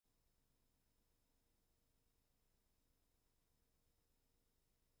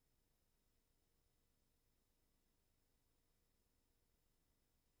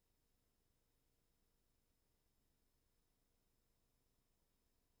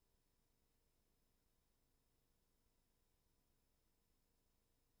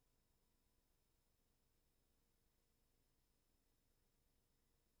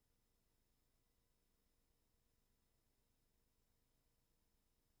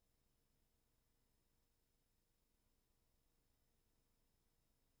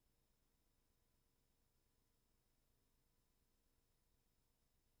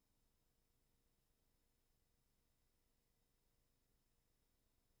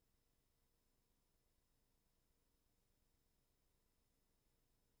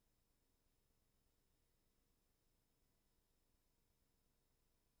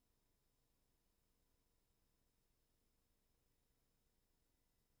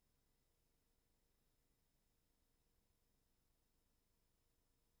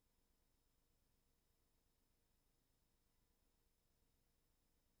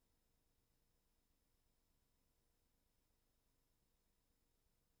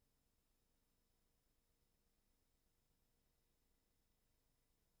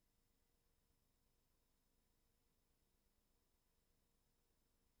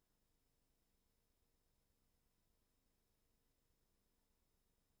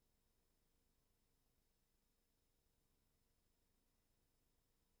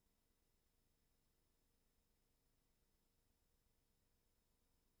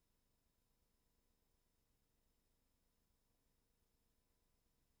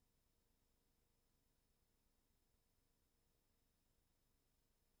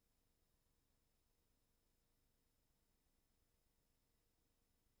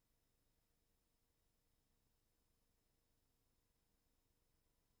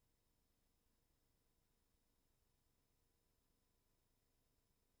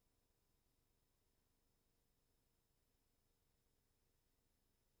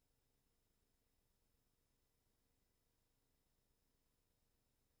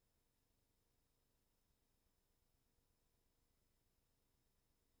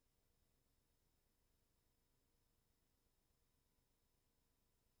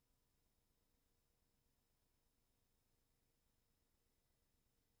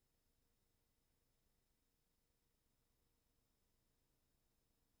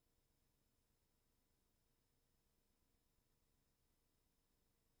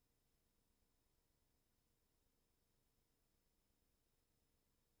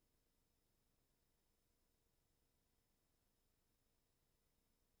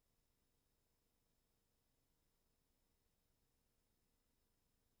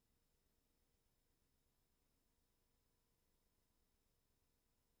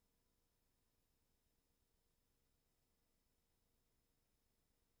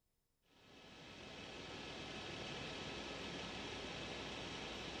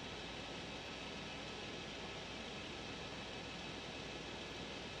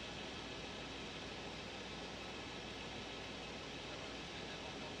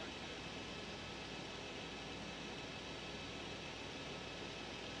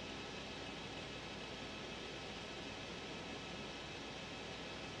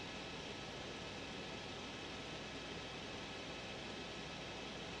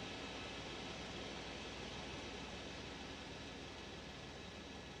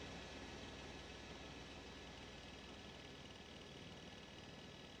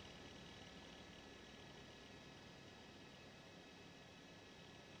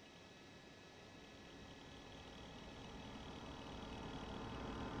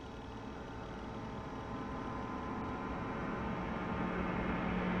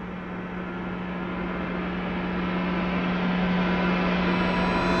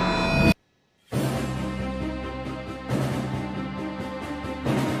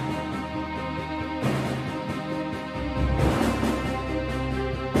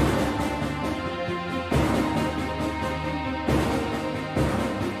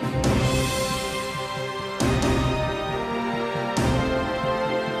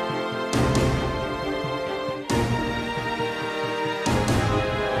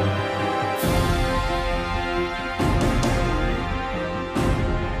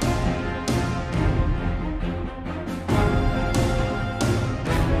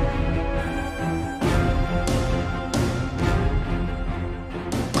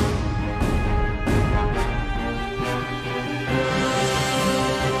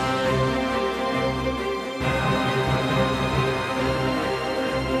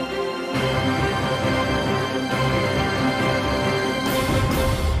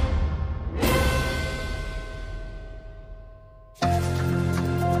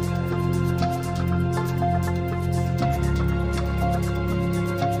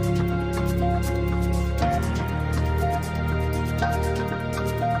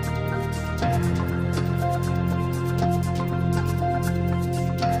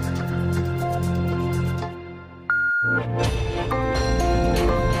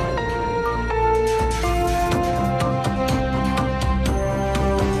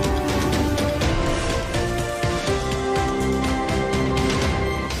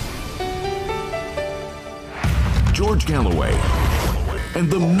George Galloway and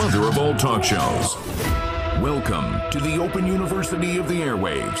the mother of all talk shows. Welcome to the Open University of the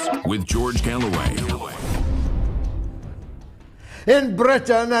Airwaves with George Galloway. In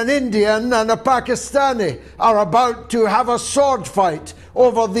Britain, an Indian and a Pakistani are about to have a sword fight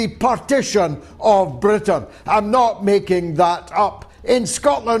over the partition of Britain. I'm not making that up. In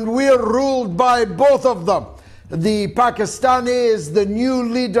Scotland, we're ruled by both of them. The Pakistani is the new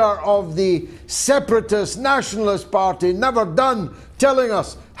leader of the separatist nationalist party, never done telling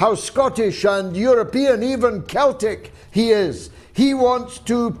us how Scottish and European, even Celtic, he is. He wants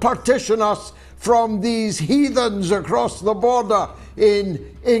to partition us from these heathens across the border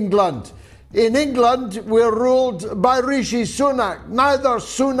in England. In England, we're ruled by Rishi Sunak. Neither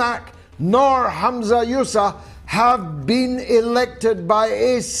Sunak nor Hamza Yusuf have been elected by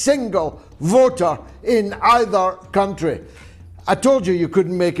a single voter in either country. I told you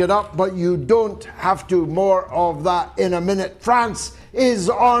couldn't make it up, but you don't have to. More of that in a minute. France is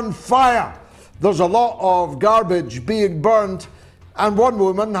on fire. There's a lot of garbage being burned, and one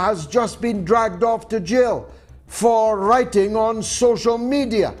woman has just been dragged off to jail for writing on social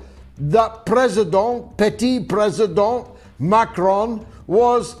media that Petit President Macron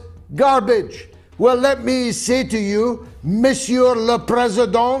was garbage. Well, let me say to you, Monsieur le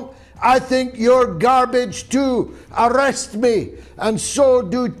Président, I think you're garbage too. Arrest me. And so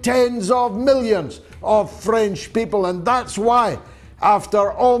do tens of millions of French people. And that's why,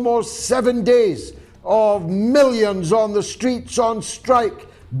 after almost 7 days of millions on the streets on strike,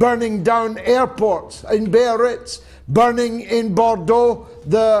 burning down airports in Biarritz, burning in Bordeaux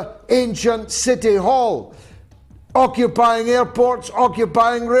the ancient city hall, occupying airports,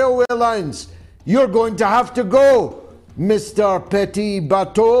 occupying railway lines, you're going to have to go, Mr. Petit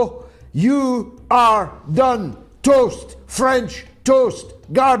Bateau. You are done. Toast. French toast.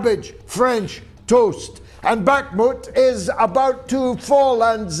 Garbage. French toast. And Bakhmut is about to fall,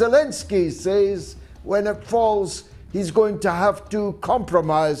 and Zelensky says when it falls, he's going to have to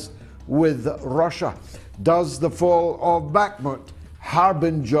compromise with Russia. Does the fall of Bakhmut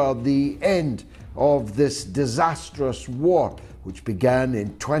harbinger the end of this disastrous war, which began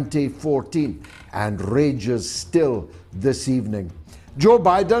in 2014 and rages still this evening? Joe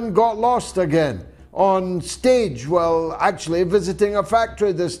Biden got lost again on stage, well, actually visiting a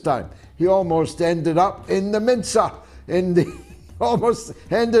factory this time. He almost ended up in the Minsa, almost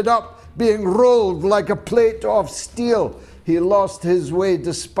ended up being rolled like a plate of steel. He lost his way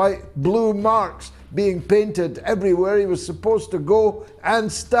despite blue marks being painted everywhere he was supposed to go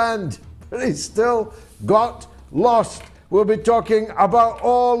and stand. But he still got lost. We'll be talking about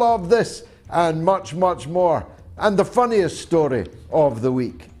all of this and much, much more. And the funniest story of the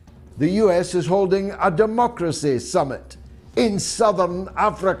week. The US is holding a democracy summit in southern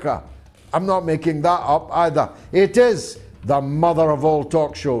Africa. I'm not making that up either. It is the mother of all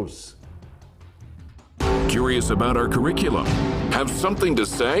talk shows. Curious about our curriculum? Have something to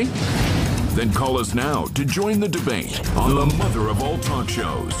say? Then call us now to join the debate on the mother of all talk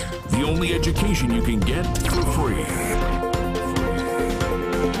shows. The only education you can get for free.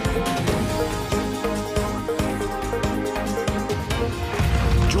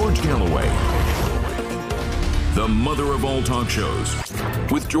 George Galloway, the mother of all talk shows.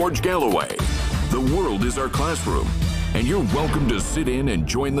 With George Galloway, the world is our classroom, and you're welcome to sit in and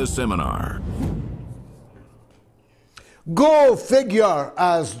join the seminar. Go figure,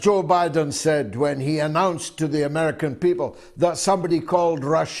 as Joe Biden said when he announced to the American people that somebody called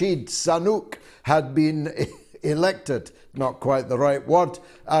Rashid Sunak had been elected, not quite the right word,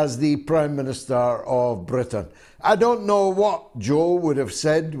 as the Prime Minister of Britain. I don't know what Joe would have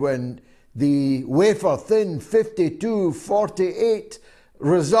said when the wafer-thin 52-48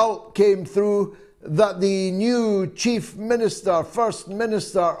 result came through that the new Chief Minister, First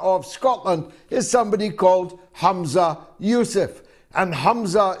Minister of Scotland is somebody called Hamza Yusuf. And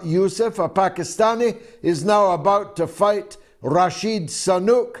Hamza Yusuf, a Pakistani, is now about to fight Rashid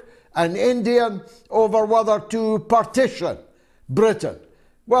Sunak, an Indian, over whether to partition Britain.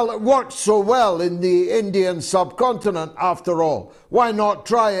 Well, it worked so well in the Indian subcontinent after all. Why not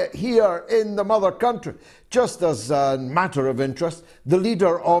try it here in the mother country? Just as a matter of interest, the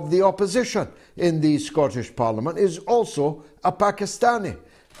leader of the opposition in the Scottish Parliament is also a Pakistani,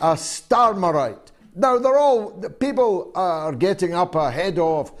 a Starmerite. Now, people are getting up ahead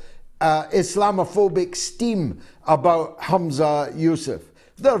of Islamophobic steam about Hamza Yusuf.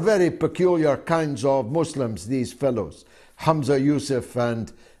 They're very peculiar kinds of Muslims, these fellows. Hamza Yusuf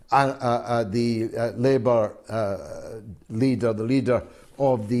and the Labour leader, the leader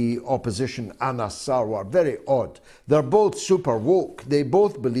of the opposition, Anas Sarwar. Very odd. They're both super woke. They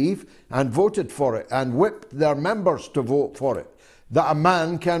both believe and voted for it and whipped their members to vote for it, that a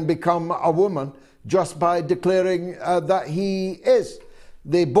man can become a woman just by declaring that he is.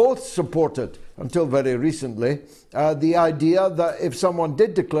 They both supported, until very recently, the idea that if someone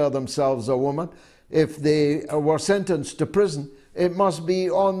did declare themselves a woman, if they were sentenced to prison, it must be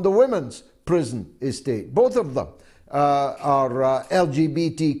on the women's prison estate. Both of them are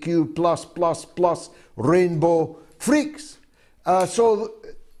LGBTQ+++ rainbow freaks. So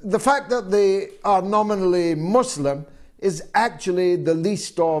the fact that they are nominally Muslim is actually the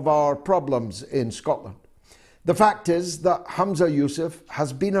least of our problems in Scotland. The fact is that Humza Yousaf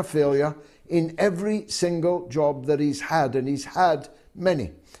has been a failure in every single job that he's had, and he's had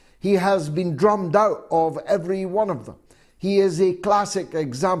many. He has been drummed out of every one of them. He is a classic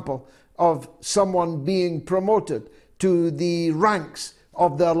example of someone being promoted to the ranks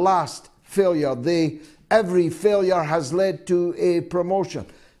of their last failure. Every failure has led to a promotion,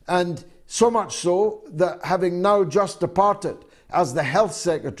 and so much so that, having now just departed as the Health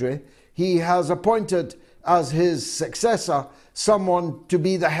Secretary, he has appointed as his successor someone to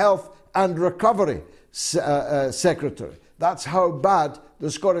be the Health and Recovery Secretary. That's how bad the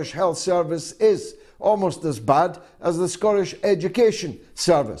Scottish Health Service is. Almost as bad as the Scottish Education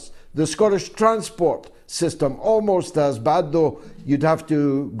Service. The Scottish Transport System, almost as bad, though you'd have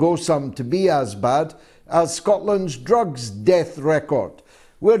to go some to be as bad, as Scotland's drugs death record.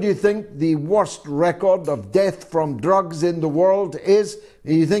 Where do you think the worst record of death from drugs in the world is?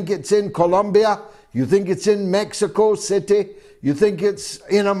 You think it's in Colombia? You think it's in Mexico City? You think it's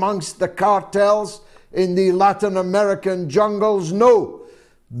in amongst the cartels in the Latin American jungles? No.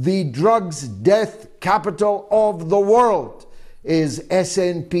 The drugs death capital of the world is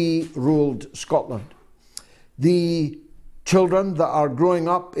SNP-ruled Scotland. The children that are growing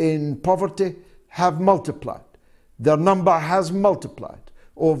up in poverty have multiplied. Their number has multiplied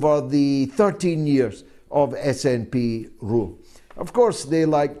over the 13 years of SNP rule. Of course, they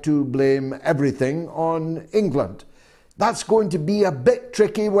like to blame everything on England. That's going to be a bit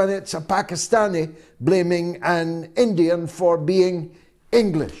tricky when it's a Pakistani blaming an Indian for being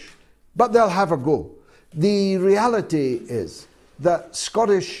English. But they'll have a go. The reality is that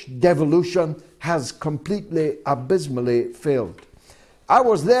Scottish devolution has completely, abysmally failed. I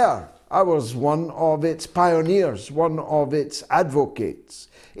was there. I was one of its pioneers, one of its advocates.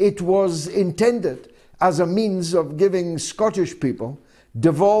 It was intended as a means of giving Scottish people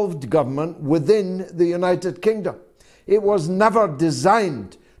devolved government within the United Kingdom. It was never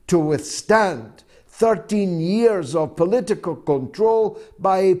designed to withstand 13 years of political control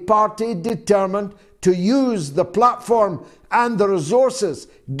by a party determined to use the platform and the resources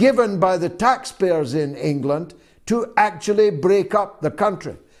given by the taxpayers in England to actually break up the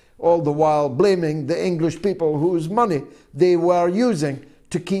country, all the while blaming the English people whose money they were using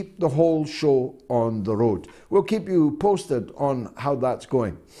to keep the whole show on the road. We'll keep you posted on how that's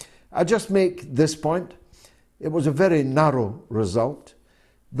going. I just make this point. It was a very narrow result.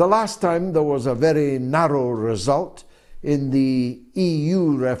 The last time there was a very narrow result in the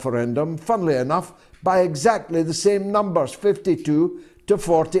EU referendum, funnily enough, by exactly the same numbers, 52 to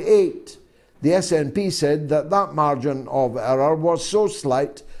 48. The SNP said that that margin of error was so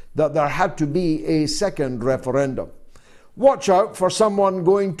slight that there had to be a second referendum. Watch out for someone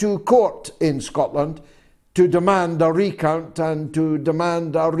going to court in Scotland to demand a recount and to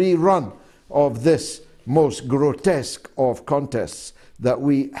demand a rerun of this most grotesque of contests that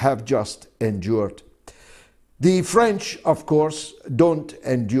we have just endured. The French, of course, don't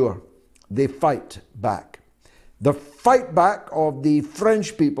endure. They fight back. The fight back of the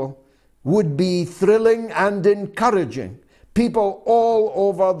French people would be thrilling and encouraging. People all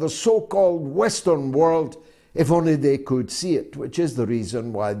over the so-called Western world, if only they could see it, which is the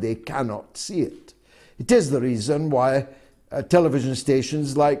reason why they cannot see it. It is the reason why television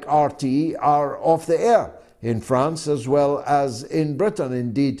stations like RT are off the air in France as well as in Britain,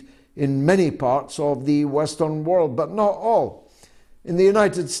 indeed in many parts of the Western world, but not all. In the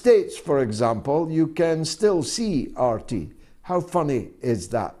United States, for example, you can still see RT. How funny is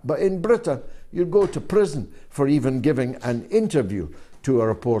that? But in Britain, you'd go to prison for even giving an interview to a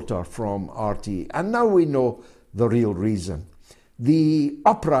reporter from RT. And now we know the real reason. The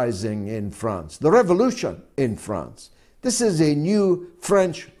uprising in France, the revolution in France. This is a new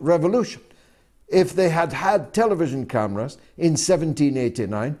French revolution. If they had had television cameras in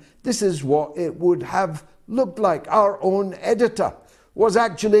 1789, this is what it would have looked like. Our own editor was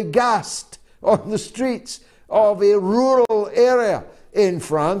actually gassed on the streets of a rural area in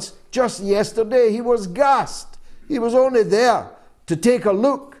France. Just yesterday, he was gassed. He was only there to take a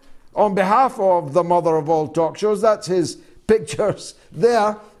look on behalf of the mother of all talk shows. That's his pictures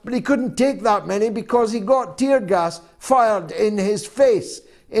there. But he couldn't take that many because he got tear gas fired in his face,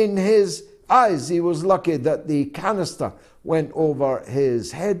 in his eyes. He was lucky that the canister went over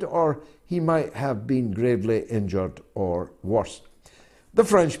his head, or he might have been gravely injured or worse. The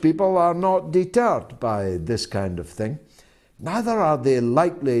French people are not deterred by this kind of thing. Neither are they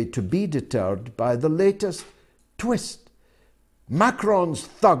likely to be deterred by the latest twist. Macron's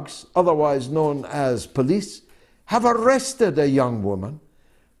thugs, otherwise known as police, have arrested a young woman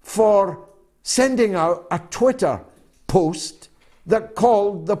for sending out a Twitter post that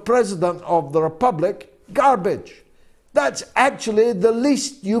called the President of the Republic garbage. That's actually the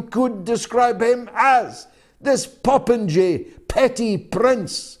least you could describe him as. This popinjay, petty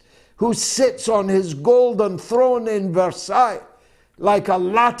prince who sits on his golden throne in Versailles like a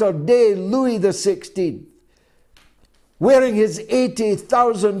latter-day Louis XVI, wearing his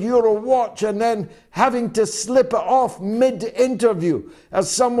 €80,000 watch and then having to slip it off mid-interview as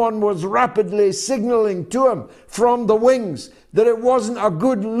someone was rapidly signalling to him from the wings that it wasn't a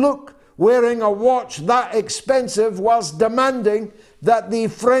good look wearing a watch that expensive, whilst demanding that the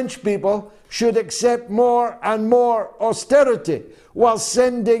French people should accept more and more austerity, while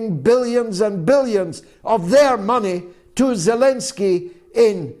sending billions and billions of their money to Zelensky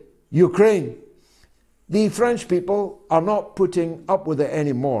in Ukraine. The French people are not putting up with it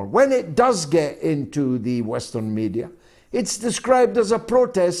anymore. When it does get into the Western media, it's described as a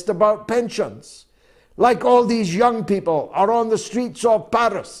protest about pensions. Like all these young people are on the streets of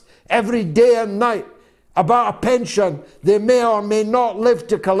Paris every day and night about a pension they may or may not live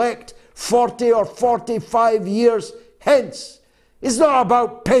to collect 40 or 45 years hence. It's not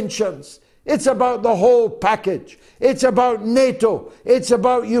about pensions. It's about the whole package. It's about NATO. It's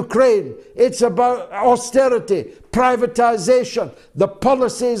about Ukraine. It's about austerity, privatization, the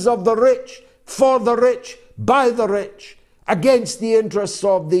policies of the rich, for the rich, by the rich, against the interests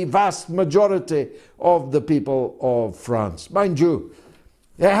of the vast majority of the people of France. Mind you,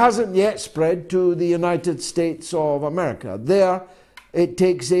 it hasn't yet spread to the United States of America. There, it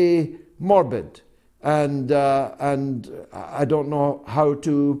takes a morbid and I don't know how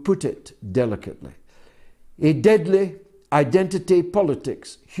to put it delicately, a deadly identity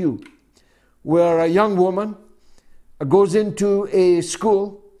politics hue, where a young woman goes into a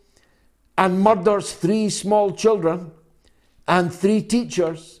school and murders 3 small children and 3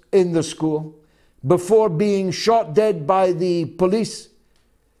 teachers in the school before being shot dead by the police.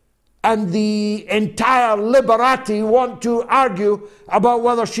 And the entire literati want to argue about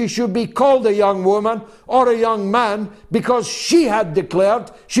whether she should be called a young woman or a young man, because she had declared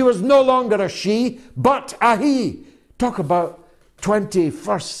she was no longer a she, but a he. Talk about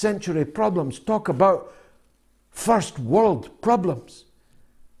 21st century problems. Talk about first world problems.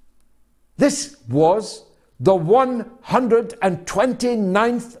 This was the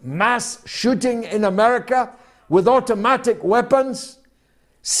 129th mass shooting in America with automatic weapons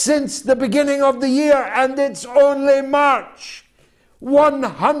since the beginning of the year, and it's only March.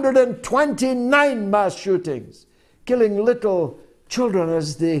 129 mass shootings, killing little children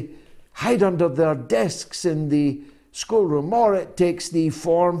as they hide under their desks in the schoolroom, or it takes the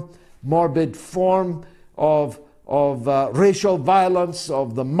morbid form of racial violence,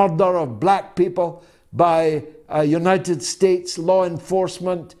 of the murder of black people by United States law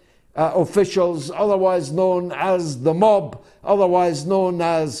enforcement officials, otherwise known as the mob, otherwise known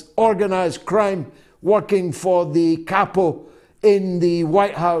as organized crime, working for the capo in the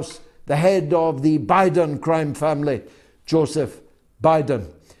White House, the head of the Biden crime family, Joseph Biden.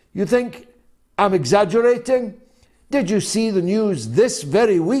 You think I'm exaggerating? Did you see the news this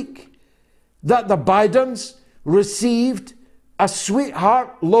very week that the Bidens received a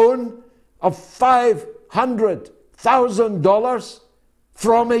sweetheart loan of $500,000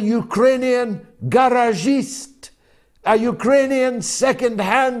 from a Ukrainian garagiste? A Ukrainian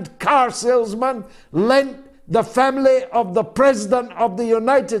second-hand car salesman lent the family of the President of the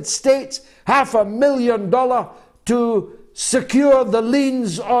United States $500,000 to secure the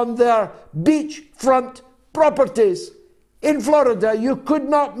liens on their beachfront properties in Florida. You could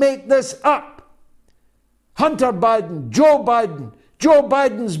not make this up. Hunter Biden, Joe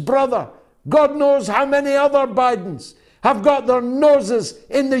Biden's brother, God knows how many other Bidens have got their noses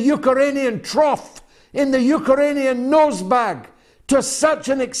in the Ukrainian trough, in the Ukrainian nosebag, to such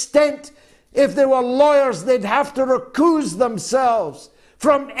an extent, if they were lawyers, they'd have to recuse themselves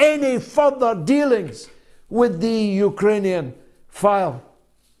from any further dealings with the Ukrainian file.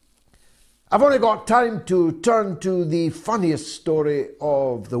 I've only got time to turn to the funniest story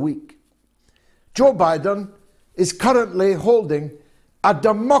of the week. Joe Biden is currently holding a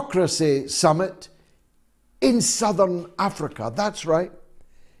democracy summit in southern Africa. That's right,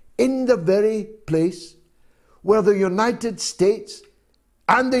 in the very place where the United States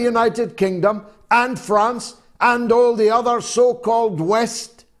and the United Kingdom and France and all the other so-called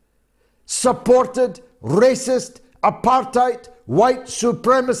West supported racist, apartheid, white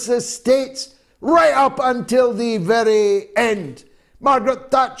supremacist states right up until the very end. Margaret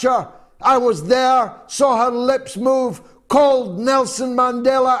Thatcher, I was there, saw her lips move, called Nelson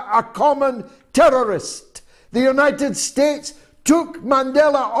Mandela a common terrorist. The United States took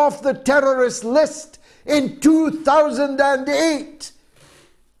Mandela off the terrorist list in 2008,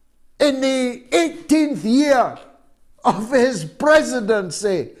 in the 18th year of his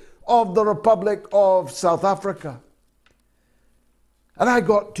presidency of the Republic of South Africa. And I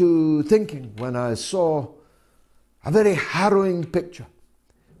got to thinking when I saw a very harrowing picture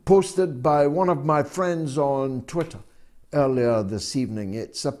posted by one of my friends on Twitter earlier this evening.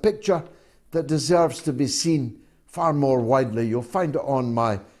 It's a picture that deserves to be seen far more widely. You'll find it on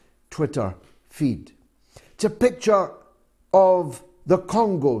my Twitter feed. It's a picture of the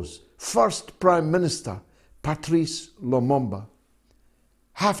Congo's first Prime Minister, Patrice Lumumba,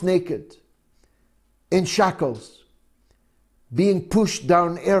 half naked, in shackles, being pushed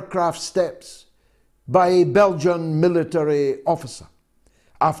down aircraft steps by a Belgian military officer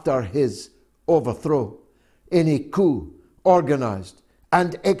after his overthrow in a coup organized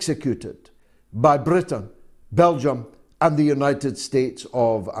and executed by Britain, Belgium, and the United States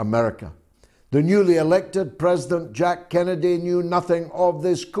of America. The newly elected President Jack Kennedy knew nothing of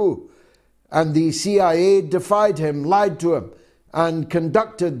this coup, and the CIA defied him, lied to him, and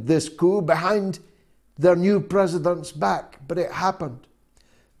conducted this coup behind their new president's back. But it happened.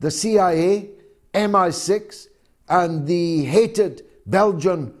 The CIA, MI6, and the hated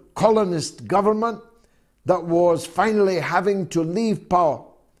Belgian colonist government that was finally having to leave power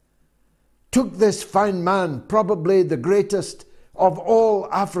took this fine man, probably the greatest of all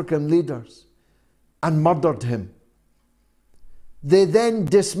African leaders, and murdered him. They then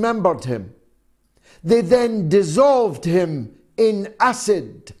dismembered him. They then dissolved him in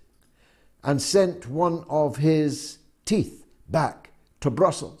acid and sent one of his teeth back to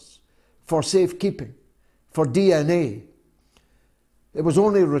Brussels for safekeeping, for DNA. It was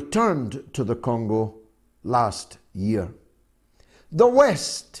only returned to the Congo last year. The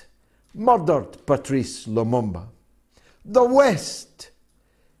West murdered Patrice Lumumba. The West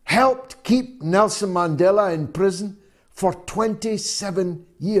helped keep Nelson Mandela in prison for 27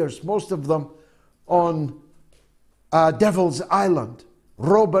 years, most of them on Devil's Island,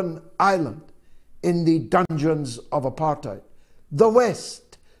 Robben Island, in the dungeons of apartheid. The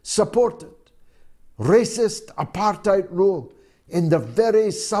West supported racist apartheid rule in the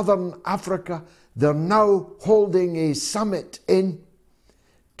very southern Africa they're now holding a summit in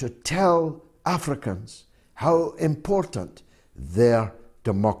to tell Africans how important their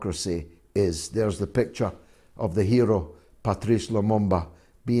democracy is. There's the picture of the hero Patrice Lumumba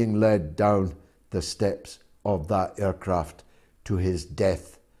being led down the steps of that aircraft to his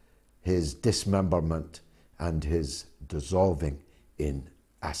death, his dismemberment, and his dissolving in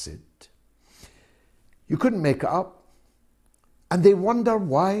acid. You couldn't make it up. And they wonder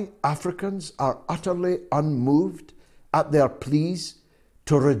why Africans are utterly unmoved at their pleas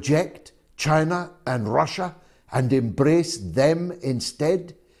to reject China and Russia and embrace them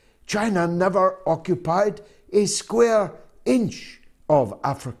instead. China never occupied a square inch of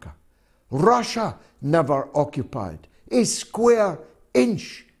Africa. Russia never occupied a square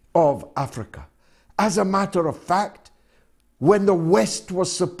inch of Africa. As a matter of fact, when the West was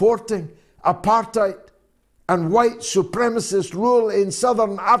supporting apartheid and white supremacist rule in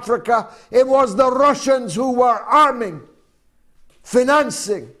southern Africa, it was the Russians who were arming,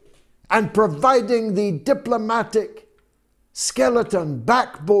 financing, and providing the diplomatic skeleton,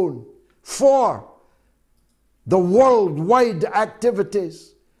 backbone for the worldwide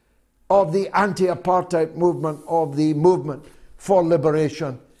activities of the anti-apartheid movement, of the movement for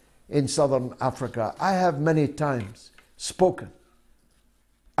liberation in southern Africa. I have many times spoken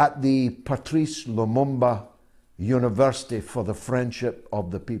at the Patrice Lumumba University for the Friendship of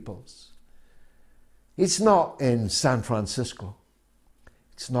the Peoples. It's not in San Francisco,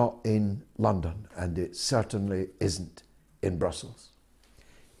 it's not in London, and it certainly isn't in Brussels.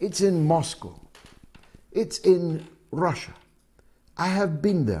 It's in Moscow, it's in Russia. I have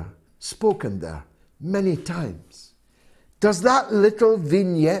been there, spoken there many times. Does that little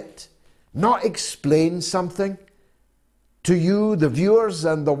vignette not explain something to you, the viewers,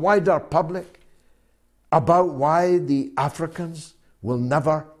 and the wider public about why the Africans will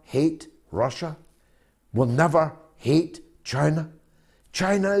never hate Russia, will never hate China,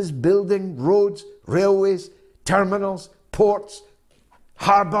 China is building roads, railways, terminals, ports,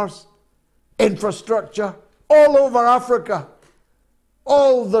 harbors, infrastructure all over Africa.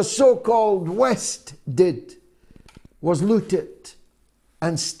 All the so-called West did was loot it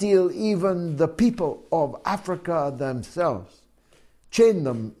and steal even the people of Africa themselves, chain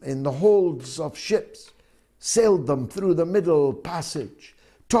them in the holds of ships, sailed them through the Middle Passage,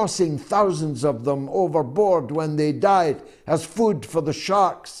 tossing thousands of them overboard when they died as food for the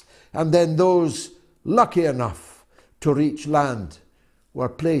sharks, and then those lucky enough to reach land were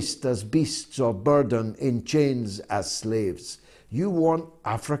placed as beasts of burden in chains as slaves. You want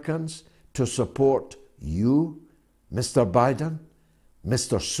Africans to support you, Mr. Biden,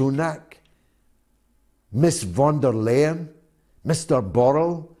 Mr. Sunak, Miss von der Leyen, Mr.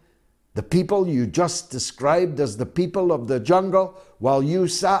 Borrell, the people you just described as the people of the jungle while you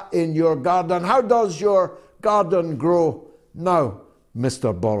sat in your garden. How does your garden grow now,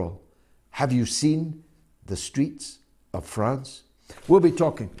 Mr. Borrell? Have you seen the streets of France? We'll be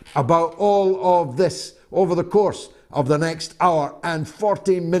talking about all of this over the course of the next hour and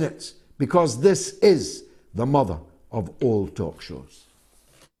 40 minutes, because this is the mother of all talk shows.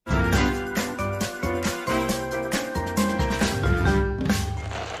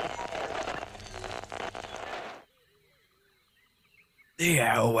 The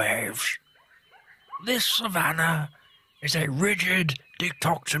airwaves. This savannah is a rigid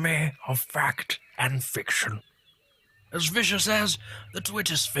dichotomy of fact and fiction. As vicious as the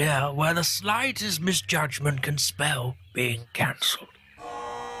Twitter sphere, where the slightest misjudgment can spell being cancelled.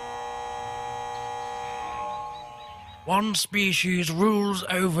 One species rules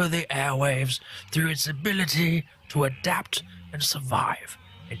over the airwaves through its ability to adapt and survive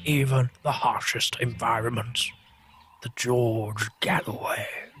in even the harshest environments. The George Galloway.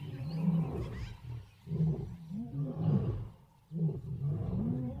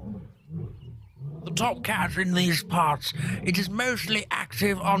 The top cat in these parts, it is mostly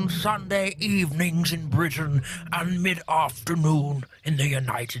active on Sunday evenings in Britain and mid-afternoon in the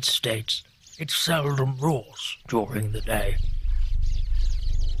United States. It seldom roars during the day.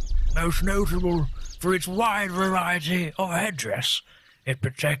 Most notable for its wide variety of headdress, it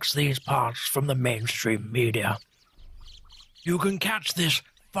protects these parts from the mainstream media. You can catch this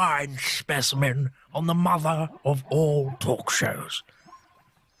fine specimen on the mother of all talk shows.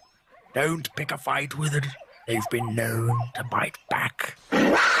 Don't pick a fight with it. They've been known to bite back.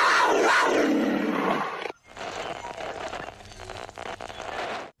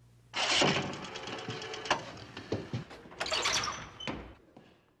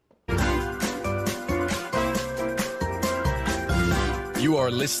 You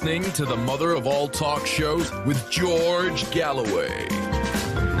are listening to the mother of all talk shows with George Galloway.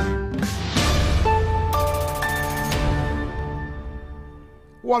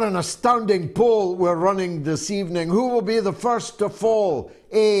 What an astounding poll we're running this evening. Who will be the first to fall?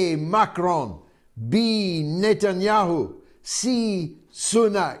 A. Macron, B. Netanyahu, C.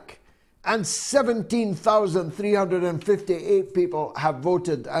 Sunak. And 17,358 people have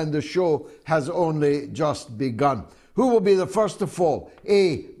voted, and the show has only just begun. Who will be the first to fall?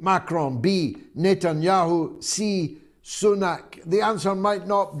 A. Macron, B. Netanyahu, C. Sunak. The answer might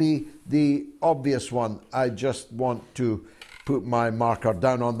not be the obvious one. I just want to put my marker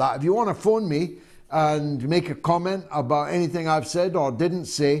down on that. If you want to phone me and make a comment about anything I've said or didn't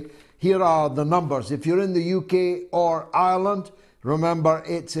say, here are the numbers. If you're in the UK or Ireland, remember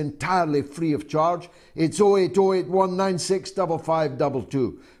it's entirely free of charge. It's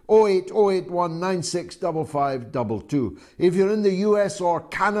 08081965522. 08081965522. If you're in the US or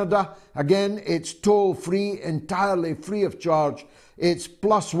Canada, again, it's toll free, entirely free of charge. It's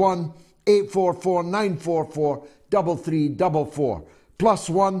 +1 844 944 3344.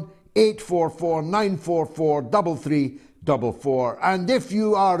 +1 844 944 3344. And if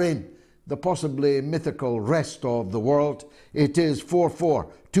you are in the possibly mythical rest of the world, it is 44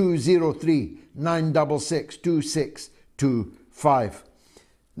 203 966 2625.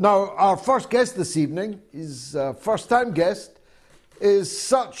 Now, our first guest this evening, his first-time guest, is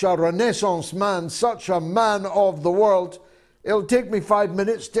such a Renaissance man, such a man of the world. It'll take me 5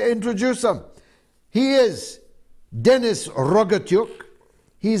 minutes to introduce him. He is Denis Rogatyuk.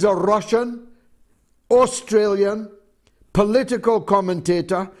 He's a Russian, Australian, political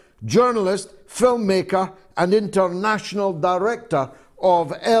commentator, journalist, filmmaker, and international director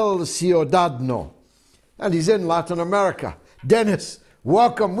of El Ciudadano. And he's in Latin America. Denis,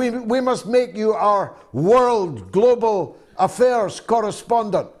 welcome. We must make you our world global affairs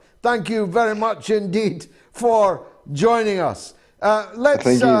correspondent. Thank you very much indeed for joining us. Let's,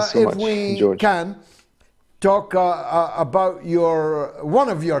 Thank you so if much, we George. can, talk about one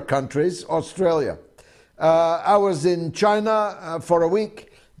of your countries, Australia. I was in China for a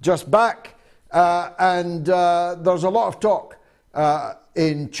week, just back, and there's a lot of talk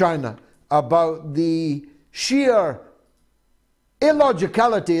in China about the sheer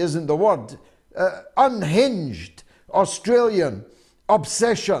illogicality, isn't the word, unhinged Australian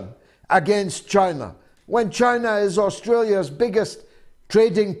obsession against China. When China is Australia's biggest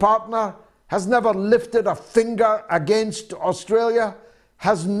trading partner, has never lifted a finger against Australia,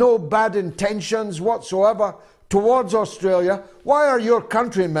 has no bad intentions whatsoever towards Australia. Why are your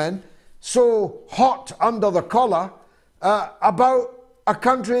countrymen so hot under the collar about a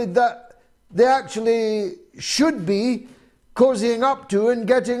country that they actually should be cozying up to and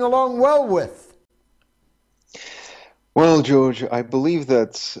getting along well with? Well, George, I believe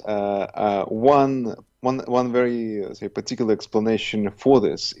that one very particular explanation for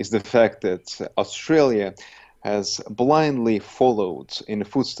this is the fact that Australia has blindly followed in the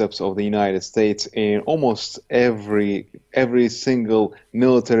footsteps of the United States in almost every single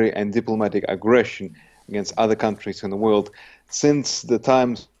military and diplomatic aggression against other countries in the world since the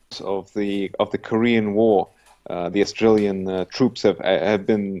times of the Korean War. The Australian troops have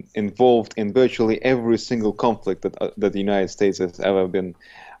been involved in virtually every single conflict that the United States has ever been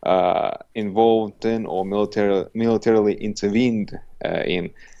involved in or militarily intervened in.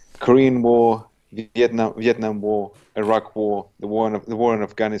 Korean War, Vietnam War, Iraq War, the war in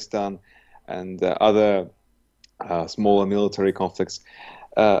Afghanistan, and other smaller military conflicts.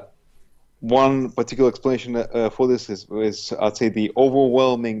 One particular explanation for this is, I'd say, the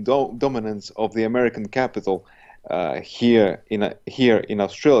overwhelming dominance of the American capital here in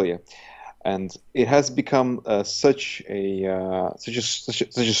Australia, and it has become such a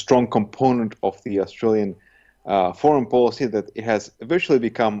strong component of the Australian foreign policy that it has virtually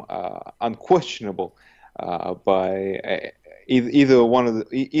become unquestionable by either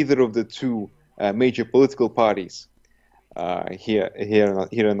of the two major political parties here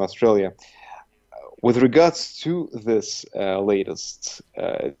in Australia. With regards to this latest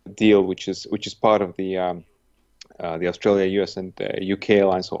deal, which is part of the Australia, US, and UK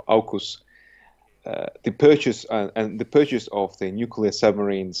alliance, or AUKUS, the purchase of the nuclear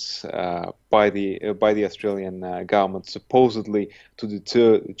submarines by the Australian government, supposedly to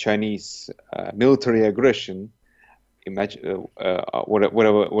deter Chinese military aggression. Imagine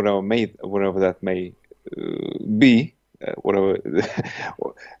whatever that may be. Whatever,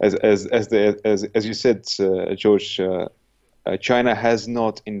 as you said, George, China has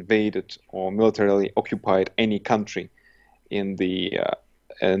not invaded or militarily occupied any country in the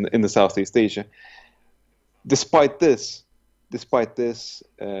Southeast Asia. Despite this,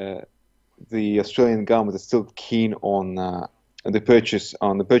 the Australian government is still keen on the purchase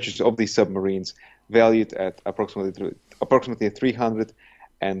of these submarines, valued at approximately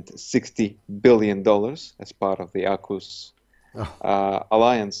 $360 billion as part of the AUKUS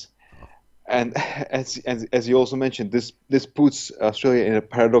alliance. And as you also mentioned, this puts Australia in a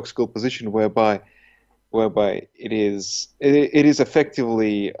paradoxical position whereby it is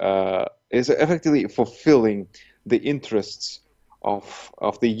effectively fulfilling the interests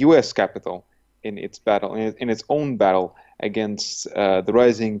of the U.S. capital in its own battle against the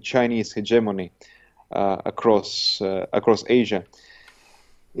rising Chinese hegemony across Asia.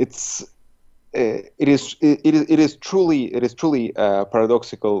 It is truly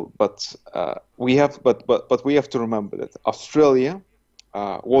paradoxical, but we have to remember that Australia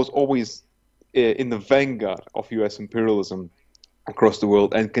was always in the vanguard of U.S. imperialism across the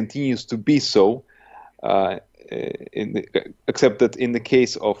world and continues to be so. Except that in the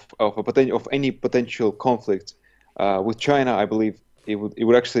case of any potential conflict with China, I believe it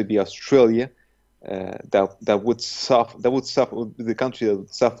would actually be Australia that would suffer the country that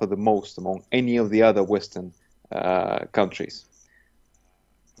would suffer the most among any of the other Western countries.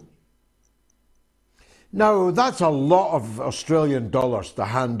 Now, that's a lot of Australian dollars to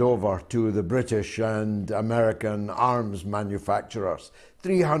hand over to the British and American arms manufacturers.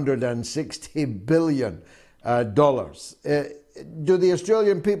 $360 billion. Do the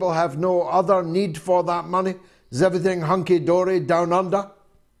Australian people have no other need for that money? Is everything hunky-dory down under?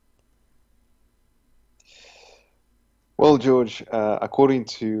 Well, George, according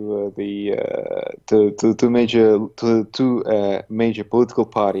to the two major political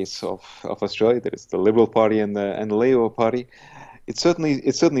parties of Australia, that is the Liberal Party and the Labor Party, it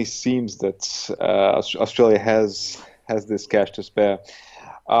certainly seems that Australia has this cash to spare.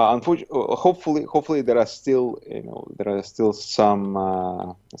 Unfortunately, hopefully there are still some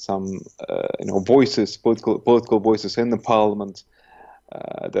voices, political voices in the Parliament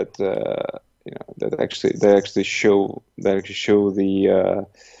that that actually show the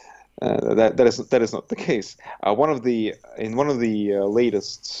that is not the case. One of the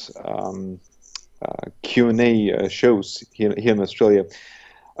latest Q&A shows here in Australia,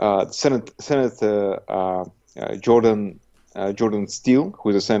 Senator Jordan Steele, who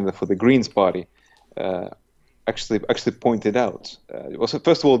is a senator for the Greens Party, actually pointed out,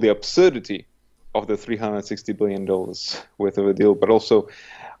 first of all, the absurdity of the $360 billion worth of a deal, but also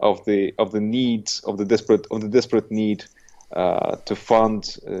of the desperate need to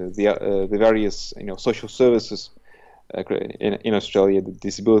fund the various social services in Australia, the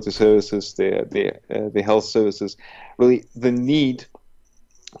disability services, the health services, really the need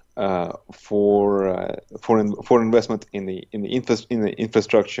for investment in the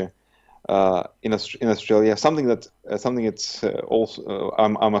infrastructure in Australia. Something that's also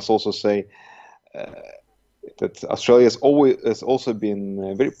I must also say that Australia has also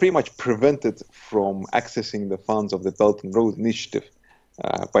been pretty much prevented from accessing the funds of the Belt and Road Initiative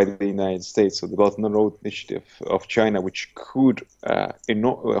by the United States. So the Belt and Road Initiative of China, which could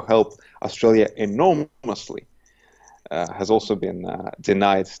help Australia enormously, has also been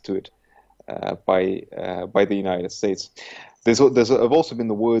denied to it by the United States. There's have also been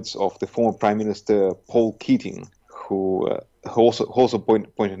the words of the former Prime Minister Paul Keating, who also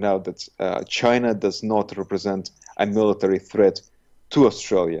pointed out that China does not represent a military threat to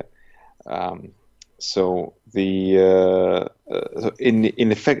Australia. So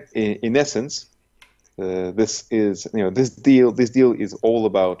in essence, this deal is all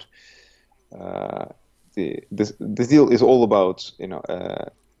about this deal is all about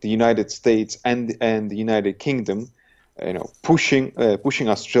the United States and the United Kingdom, pushing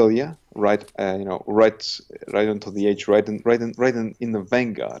Australia right onto the edge, right in the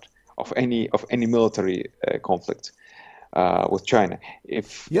vanguard of any military conflict with China.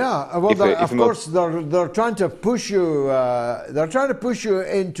 Of course they're trying to push you. They're trying to push you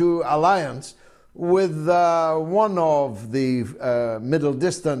into alliance with one of the middle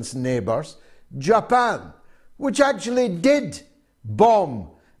distance neighbors, Japan, which actually did bomb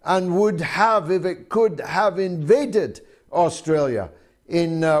and would have, if it could, have invaded Australia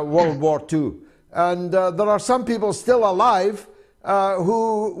in World War II. And there are some people still alive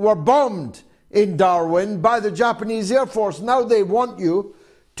who were bombed in Darwin by the Japanese Air Force. Now they want you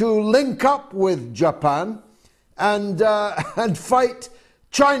to link up with Japan and fight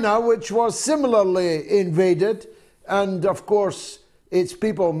China, which was similarly invaded, and of course its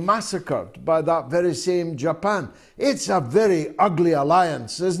people massacred by that very same Japan. It's a very ugly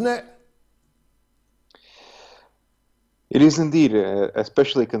alliance, isn't it? It is indeed,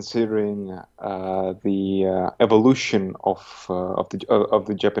 especially considering the evolution of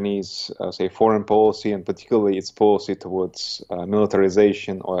the Japanese, say, foreign policy, and particularly its policy towards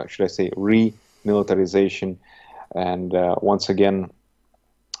militarization, or should I say, remilitarization, and once again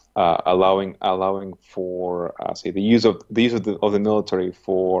allowing for say the use of the military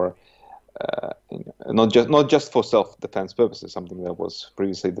for not just for self-defense purposes, something that was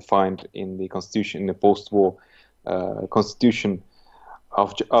previously defined in the constitution, in the post-war constitution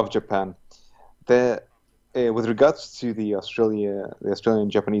of Japan. With regards to the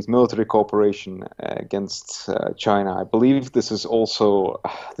Australian-Japanese military cooperation against China, I believe this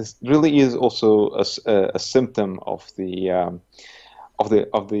really is also a symptom of the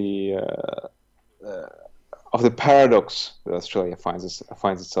paradox that Australia finds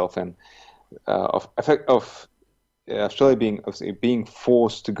itself in, of Australia being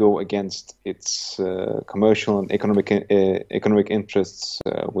forced to go against its commercial and economic interests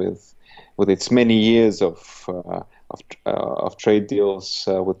with its many years of trade deals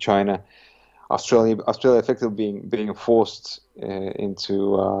with China. Australia effectively being forced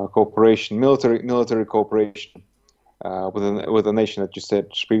into cooperation, military cooperation with a nation that you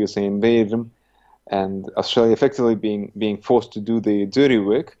said previously invaded them, and Australia effectively being forced to do the dirty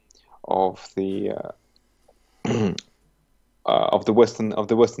work of the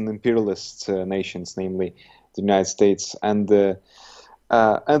Western imperialist nations, namely the United States and the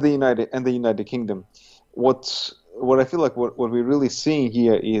United Kingdom. What I feel like what we're really seeing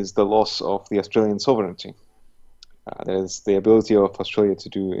here is the loss of the Australian sovereignty. There's the ability of Australia to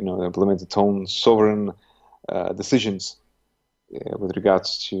do implement its own sovereign decisions with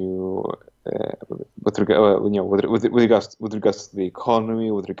regards to regards to the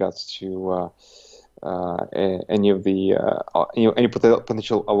economy, with regards to any of the any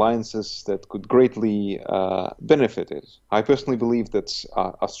potential alliances that could greatly benefit it. I personally believe that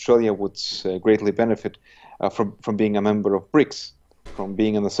Australia would greatly benefit from being a member of BRICS, from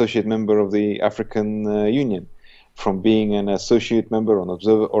being an associate member of the African Union, from being an associate member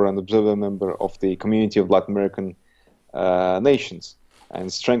or an observer member of the community of Latin American nations, and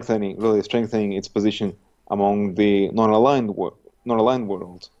really strengthening its position among the non-aligned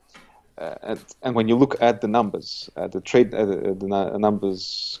world. And when you look at the numbers, at the trade,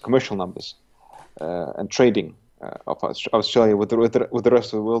 numbers, commercial numbers, and trading of Australia with the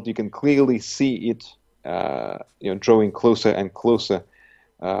rest of the world, you can clearly see it, drawing closer and closer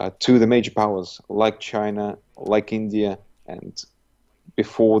to the major powers like China, like India, and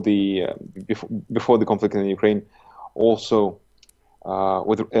before the conflict in Ukraine, also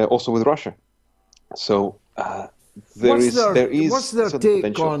with Russia. So there is what's their take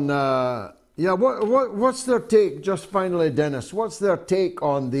potential on? What's their take? Just finally, Denis, what's their take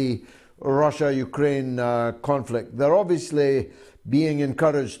on the Russia-Ukraine conflict? They're obviously being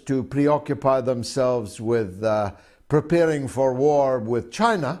encouraged to preoccupy themselves with preparing for war with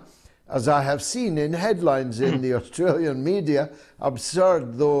China, as I have seen in headlines in the Australian media.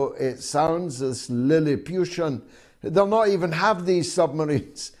 Absurd though it sounds, this Lilliputian, they'll not even have these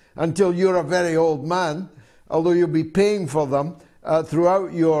submarines until you're a very old man, although you'll be paying for them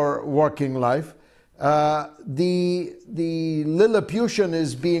throughout your working life. The Lilliputian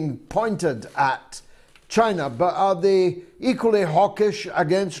is being pointed at China, but are they equally hawkish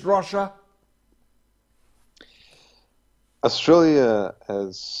against Russia? Australia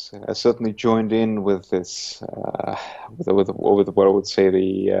has certainly joined in with this, with what I would say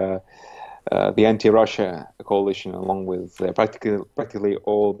the anti-Russia coalition, along with practically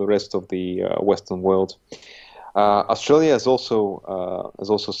all the rest of the Western world. Australia has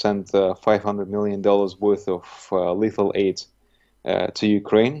also sent $500 million worth of lethal aid to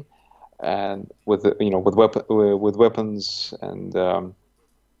Ukraine, and with weapons and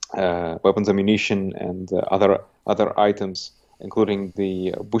weapons, ammunition, and other items, including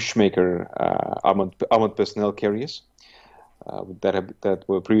the Bushmaker armored personnel carriers that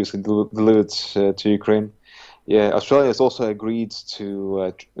were previously delivered to Ukraine. Yeah, Australia has also agreed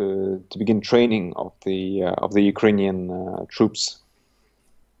to begin training of the Ukrainian troops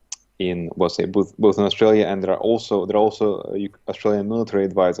in both in Australia, and there are also Australian military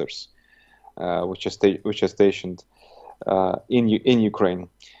advisors which are stationed in Ukraine.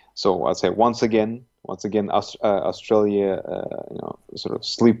 So I'd say once again, Australia, sort of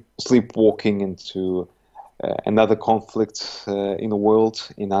sleepwalking into another conflict in the world,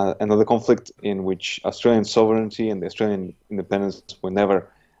 another conflict in which Australian sovereignty and the Australian independence were never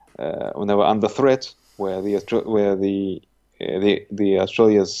under threat, where the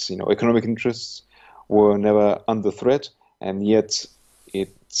Australia's economic interests were never under threat, and yet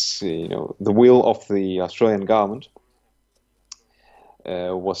it's the will of the Australian government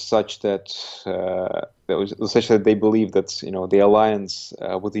was such that they believe that the alliance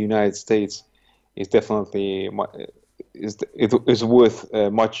with the United States is definitely is worth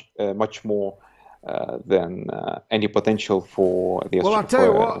much more than any potential for the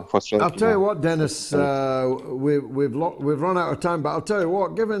Australia. I'll tell you what, Denis. We've run out of time, but I'll tell you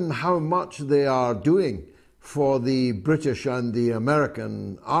what. Given how much they are doing for the British and the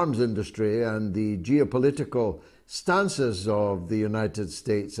American arms industry and the geopolitical stances of the United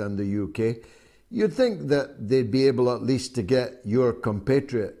States and the UK, you'd think that they'd be able at least to get your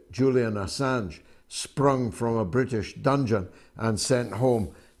compatriot Julian Assange sprung from a British dungeon and sent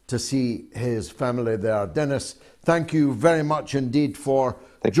home to see his family there. Denis, thank you very much indeed for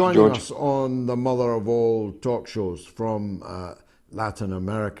joining us on the mother of all talk shows from Latin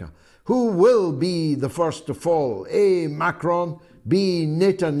America. Who will be the first to fall? A. Macron, B.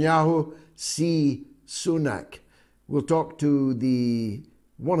 Netanyahu, C. Sunak. We'll talk to the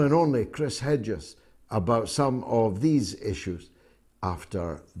one and only Chris Hedges about some of these issues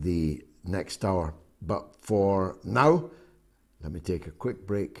after the next hour. But for now, let me take a quick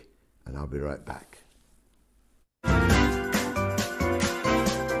break and I'll be right back.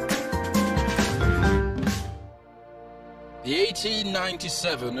 The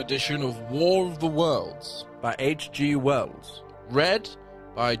 1897 edition of War of the Worlds by H.G. Wells. Read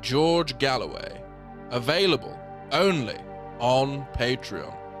by George Galloway. Available only on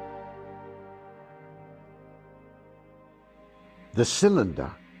Patreon. The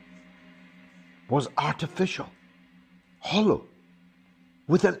cylinder was artificial, hollow,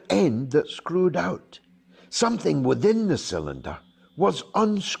 with an end that screwed out. Something within the cylinder was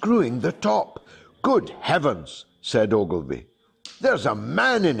unscrewing the top. Good heavens, said Ogilvy. There's a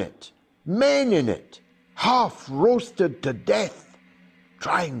man in it, men in it, half roasted to death,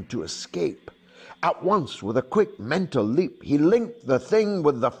 trying to escape. At once, with a quick mental leap, he linked the thing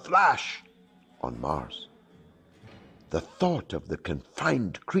with the Flash on Mars. The thought of the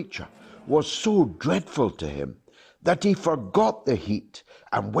confined creature was so dreadful to him that he forgot the heat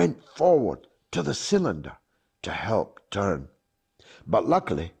and went forward to the cylinder to help turn. But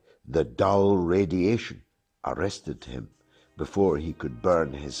luckily, the dull radiation arrested him before he could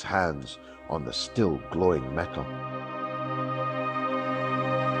burn his hands on the still glowing metal.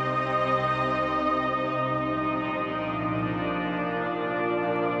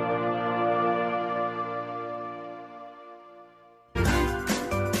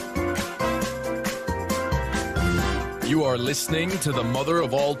 You are listening to the mother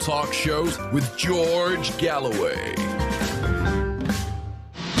of all talk shows with George Galloway.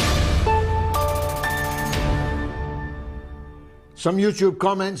 Some YouTube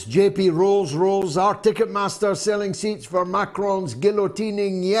comments. JP rolls. Our Ticketmaster selling seats for Macron's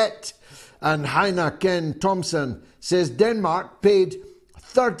guillotining yet. And Heina Ken Thompson says Denmark paid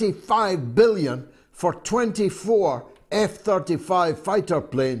 35 billion for 24 F-35 fighter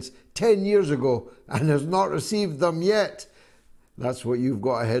planes 10 years ago and has not received them yet. That's what you've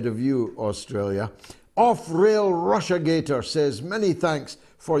got ahead of you, Australia. Off-rail Russiagator says, many thanks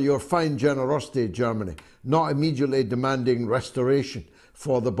for your fine generosity, Germany, not immediately demanding restoration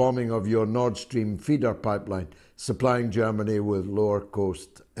for the bombing of your Nord Stream feeder pipeline, supplying Germany with lower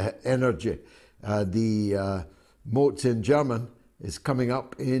cost energy. The MOATS in German is coming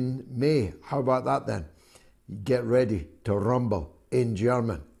up in May. How about that then? Get ready to rumble in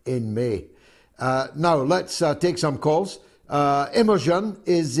German in May. Now let's take some calls. Imogen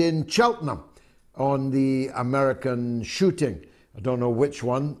is in Cheltenham on the American shooting. I don't know which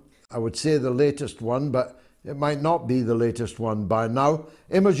one. I would say the latest one, but it might not be the latest one by now.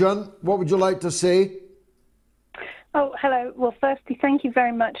 Imogen, what would you like to say? Oh, hello. Well, firstly, thank you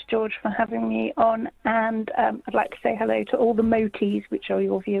very much, George, for having me on. And I'd like to say hello to all the MOATS, which are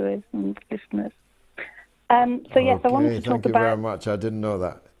your viewers and listeners. Yes, I wanted to talk about... Thank you very much. I didn't know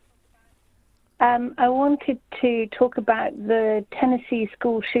that. I wanted to talk about the Tennessee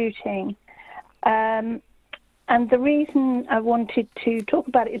school shooting. And the reason I wanted to talk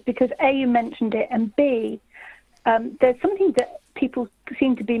about it is because, A, you mentioned it, and B, there's something that people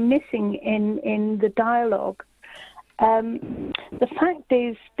seem to be missing in the dialogue. The fact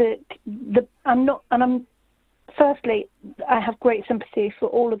is that firstly, I have great sympathy for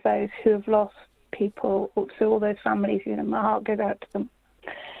all of those who have lost people, so all those families, my heart goes out to them.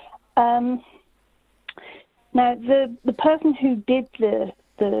 Now, the person who did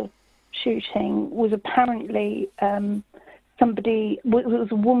the shooting was apparently was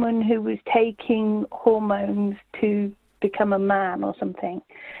a woman who was taking hormones to become a man or something.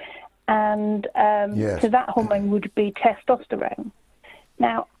 And yes. So that hormone would be testosterone.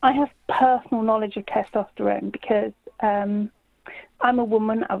 Now, I have personal knowledge of testosterone because I'm a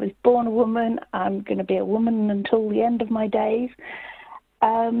woman. I was born a woman. I'm going to be a woman until the end of my days.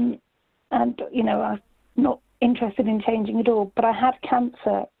 And, I'm not interested in changing at all. But I had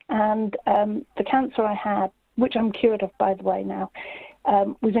cancer, and the cancer I had, which I'm cured of, by the way, now,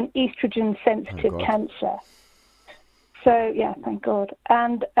 was an estrogen-sensitive cancer. So, yeah, thank God.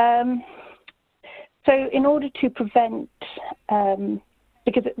 And so in order to prevent,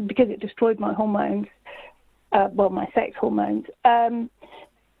 because it destroyed my hormones, my sex hormones, so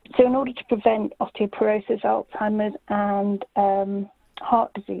in order to prevent osteoporosis, Alzheimer's, and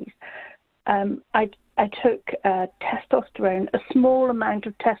heart disease, I took testosterone, a small amount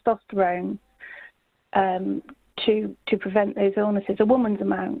of testosterone, to prevent those illnesses, a woman's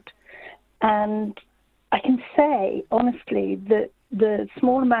amount. And I can say, honestly, that the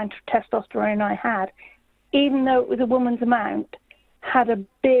small amount of testosterone I had, even though it was a woman's amount, had a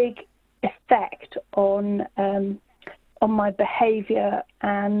big effect on my behaviour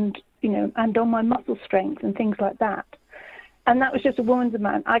and on my muscle strength and things like that. And that was just a woman's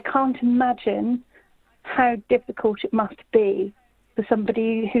amount. I can't imagine how difficult it must be for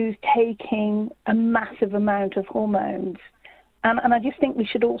somebody who's taking a massive amount of hormones. And I just think we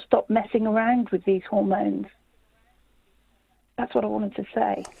should all stop messing around with these hormones. That's what I wanted to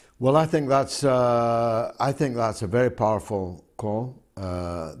say. Well, I think that's a very powerful call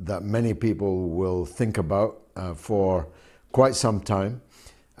that many people will think about for quite some time.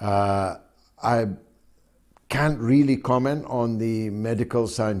 I can't really comment on the medical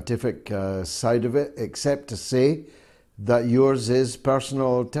scientific side of it, except to say that yours is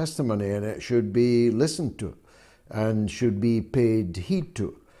personal testimony and it should be listened to and should be paid heed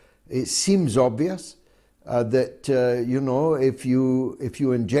to. It seems obvious that if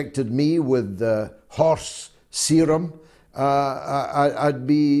you injected me with horse serum, I'd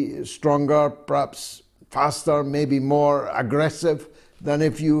be stronger, perhaps faster, maybe more aggressive than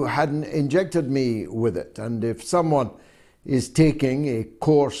if you hadn't injected me with it. And if someone is taking a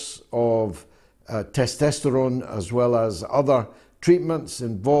course of testosterone as well as other treatments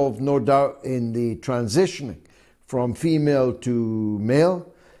involved, no doubt, in the transitioning from female to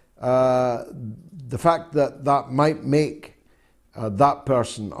male. The fact that that might make that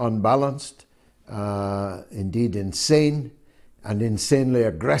person unbalanced, indeed insane, and insanely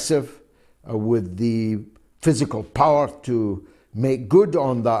aggressive, with the physical power to make good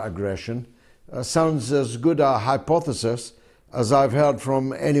on that aggression, sounds as good a hypothesis as I've heard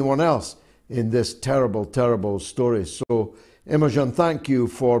from anyone else in this terrible, terrible story. So, Imogen, thank you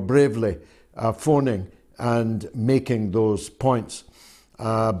for bravely phoning and making those points.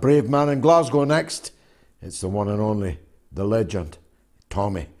 Brave man in Glasgow next. It's the one and only, the legend,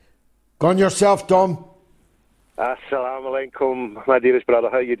 Tommy. Go on yourself, Tom. Assalamu alaikum, my dearest brother.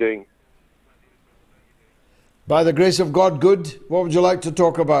 How are you doing? By the grace of God, good. What would you like to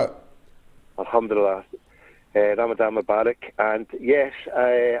talk about? Alhamdulillah. Ramadan Mubarak. And yes,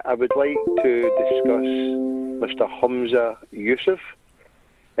 I would like to discuss Mr. Hamza Yusuf.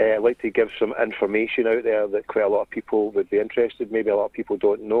 I'd like to give some information out there that quite a lot of people would be interested. Maybe a lot of people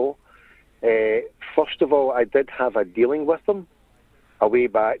don't know. First of all, I did have a dealing with him a way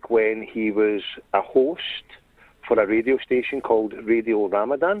back when he was a host for a radio station called Radio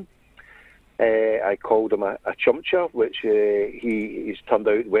Ramadan. I called him a chumcha, which he's turned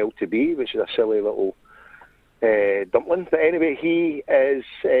out well to be, which is a silly little dumpling. But anyway, he is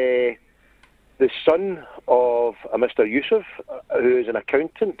the son of a Mr. Yusuf, who is an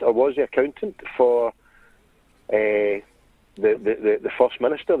accountant, or was the accountant for the First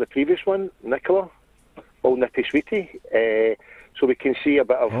Minister, the previous one, Nicola, old Nippy Sweetie. So we can see a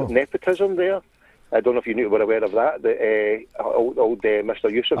bit of nepotism there. I don't know if you were aware of that. Old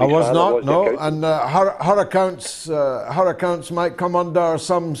Mr. Yusuf. I was not. No, and her accounts might come under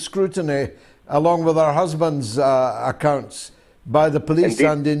some scrutiny, along with her husband's accounts, by the police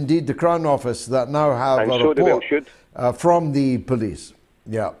and indeed the Crown Office that now have a report from the police.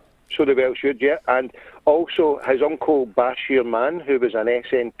 Yeah. So they well should, yeah. And also his uncle Bashir Mann, who was an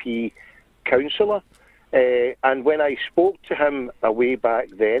SNP councillor. And when I spoke to him a way back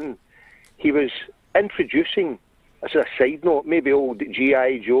then, he was introducing, as a side note, maybe old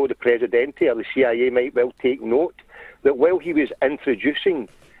G.I. Joe, the Presidente, or the CIA might well take note, that while he was introducing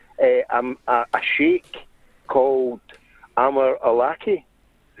a sheikh called Amr Alaki,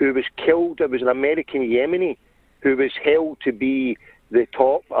 who was killed, it was an American Yemeni, who was held to be the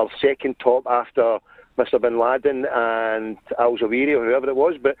top, or second top after Mr. Bin Laden and al-Zawahiri, or whoever it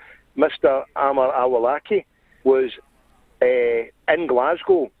was, but Mr. Amr al-Awlaki was in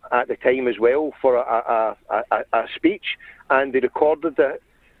Glasgow at the time as well for a speech, and they recorded it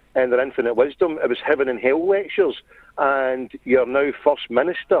in their infinite wisdom. It was Heaven and Hell lectures, and your now First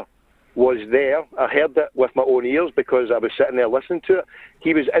Minister was there. I heard it with my own ears because I was sitting there listening to it.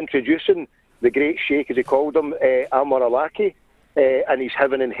 He was introducing the great sheikh, as he called him, Amr Alaki, and his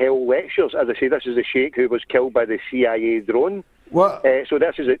Heaven and Hell lectures. As I say, this is the sheikh who was killed by the CIA drone. Well, so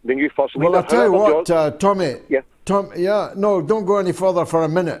this is the new First Leader. Well, I'll tell you what, Tommy. Yeah. No, don't go any further for a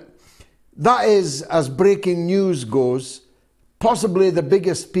minute. That is, as breaking news goes, possibly the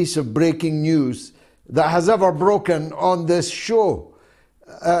biggest piece of breaking news that has ever broken on this show.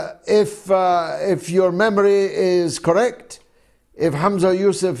 If your memory is correct, if Hamza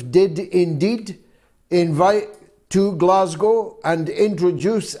Yusuf did indeed invite to Glasgow and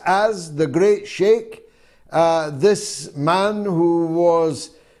introduce as the great sheikh this man who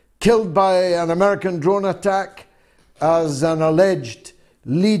was killed by an American drone attack as an alleged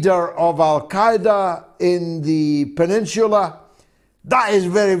leader of Al-Qaeda in the peninsula, that is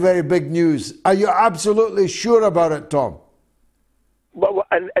very, very big news. Are you absolutely sure about it, Tom? Well,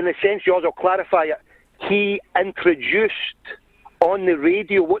 in a sense, George, I'll clarify it. He introduced on the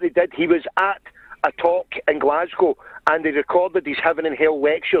radio what they did. He was at a talk in Glasgow and they recorded his Heaven and Hell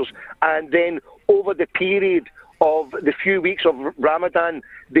lectures, and then over the period of the few weeks of Ramadan,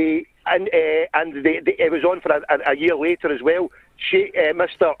 it was on for a year later as well.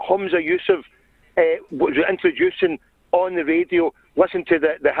 Mr. Hamza Yusuf was introducing on the radio, listen to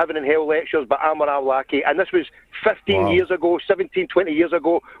the Heaven and Hell lectures by Amr al-Awlaki, and this was 15 years ago, 17, 20 years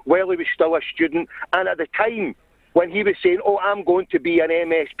ago, while he was still a student. And at the time, when he was saying, oh, I'm going to be an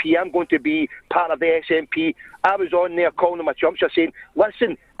MSP, I'm going to be part of the SNP, I was on there calling him a chumpster, saying,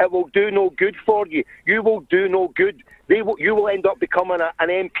 listen, it will do no good for you. You will do no good. You will end up becoming an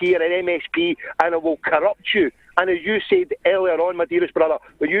MP or an MSP, and it will corrupt you. And as you said earlier on, my dearest brother,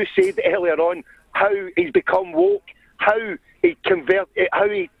 when you said earlier on how he's become woke, how he came out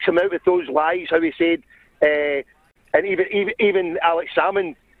with those lies, how he said, and even Alex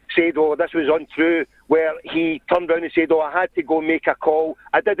Salmond said, oh, this was untrue, where he turned around and said, oh, I had to go make a call.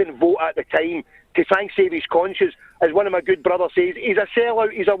 I didn't vote at the time to try and save his conscience. As one of my good brothers says, he's a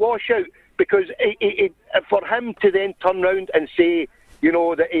sellout, he's a washout, because for him to then turn around and say, you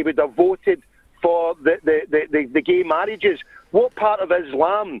know, that he would have voted for the gay marriages, what part of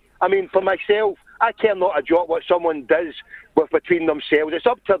Islam? I mean, for myself, I care not a jot what someone does between themselves. It's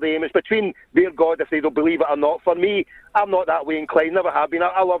up to them. It's between their God if they don't believe it or not. For me, I'm not that way inclined, never have been.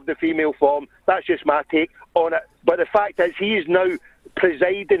 I love the female form. That's just my take on it. But the fact is, he is now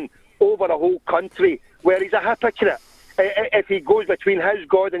presiding over a whole country where he's a hypocrite. If he goes between his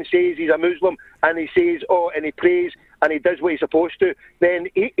God and says he's a Muslim, and he says, oh, and he prays, and he does what he's supposed to, then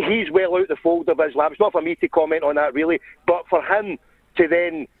he's well out the fold of Islam. It's not for me to comment on that, really, but for him to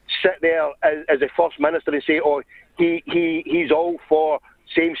then sit there as a First Minister and say, oh, he's all for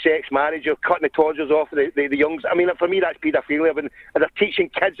same-sex marriage or cutting the toddlers off the youngs. I mean, for me, that's paedophilia. And they're teaching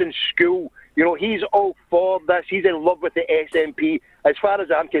kids in school. You know, he's all for this. He's in love with the SNP. As far as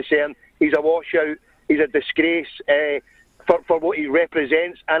I'm concerned, he's a washout. He's a disgrace for what he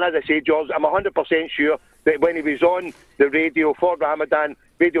represents. And as I say, George, I'm 100% sure that when he was on the radio for Ramadan,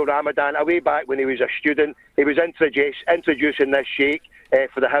 Radio Ramadan, way back when he was a student, he was introducing this sheikh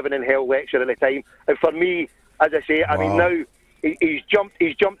for the Heaven and Hell lecture at the time. And for me, as I say, I mean, now he's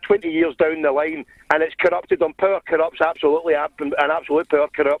jumped 20 years down the line, and it's corrupted him. Power corrupts, absolutely, and absolute power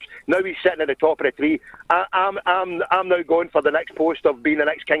corrupts. Now he's sitting at the top of the tree. I'm now going for the next post of being the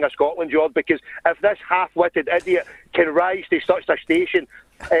next King of Scotland, George, because if this half-witted idiot can rise to such a station,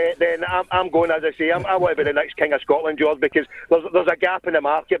 then I'm going, as I say, I want to be the next King of Scotland, George, because there's a gap in the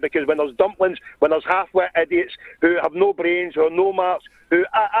market, because when there's dumplings, when there's half-wit idiots who have no brains, who are no marks, who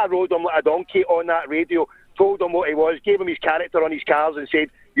I rode them like a donkey on that radio, told him what he was, gave him his character on his cars and said,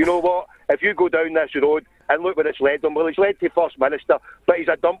 you know what, if you go down this road and look where it's led him, well, he's led to First Minister, but he's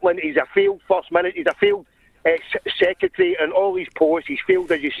a dumpling, he's a failed First Minister, he's a failed Secretary, and all these posts, he's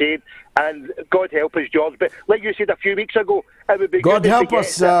failed, as you said, and God help us, George. But like you said a few weeks ago, it would be God good help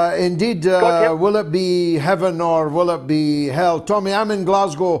us, indeed. Will it be heaven or will it be hell? Tommy, I'm in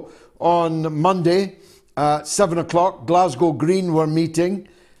Glasgow on Monday, 7 o'clock, Glasgow Green we're meeting.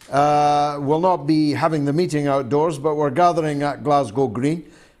 We'll not be having the meeting outdoors, but we're gathering at Glasgow Green,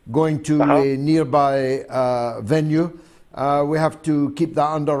 going to a nearby venue. We have to keep that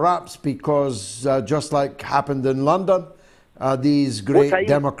under wraps because just like happened in London, these great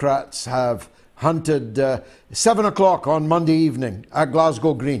Democrats have hunted 7 o'clock on Monday evening at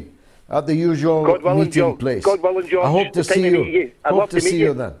Glasgow Green at the usual meeting place. God willing, George. I hope to see you. Hope to see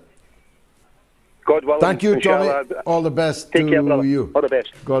you then. God willing. Thank you, Tommy. All the best to you. All the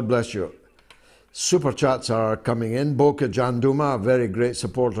best. God bless you. Super chats are coming in. Boca Janduma, a very great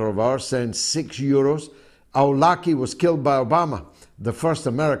supporter of ours, sends €6. Aulaki was killed by Obama, the first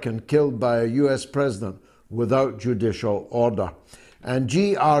American killed by a US president without judicial order. And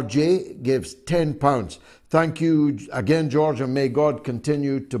GRJ gives £10. Thank you again, George, and may God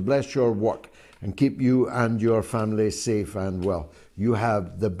continue to bless your work and keep you and your family safe and well. You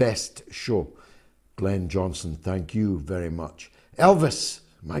have the best show. Glenn Johnson, thank you very much. Elvis,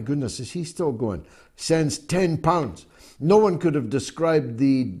 my goodness, is he still going? Sends £10. No one could have described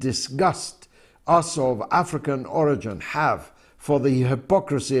the disgust us of African origin have for the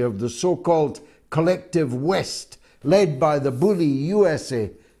hypocrisy of the so-called collective West, led by the bully USA,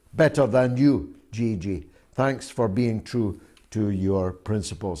 better than you, Gigi. Thanks for being true to your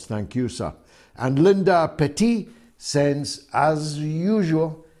principles. Thank you, sir. And Linda Petit sends, as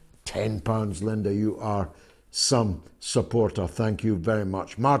usual, £10. Linda, you are some supporter. Thank you very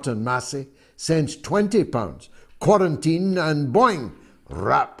much. Martin Massey sends £20. Quarantine and boing,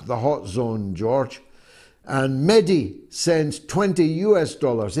 wrap the hot zone, George. And Medi sends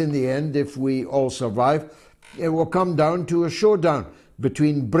 $20 in the end. If we all survive, it will come down to a showdown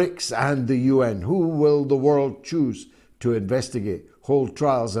between BRICS and the UN. Who will the world choose to investigate, hold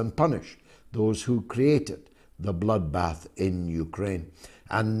trials and punish those who created the bloodbath in Ukraine?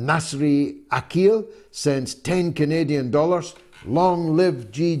 And Nasri Akil sends 10 Canadian dollars. Long live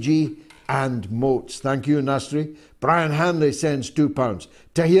GG and MOATS. Thank you, Nasri. Brian Hanley sends £2.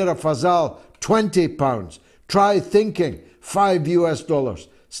 Tahira Fazal, £20. Try thinking, $5.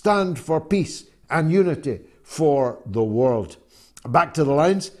 Stand for peace and unity for the world. Back to the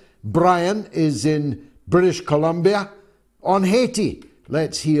lines. Brian is in British Columbia on Haiti.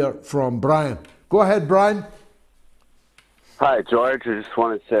 Let's hear from Brian. Go ahead, Brian. Hi, George. I just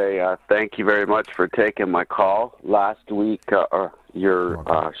want to say thank you very much for taking my call. Last week,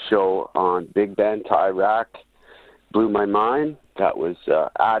 your show on Big Ben to Iraq blew my mind. That was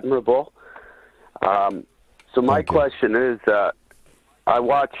admirable. So my question is, I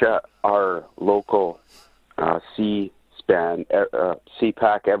watch our local C-SPAN,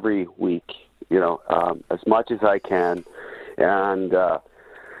 CPAC every week, as much as I can. And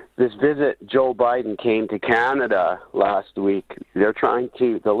this visit, Joe Biden came to Canada last week.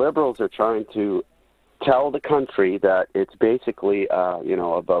 The Liberals are trying to tell the country that it's basically,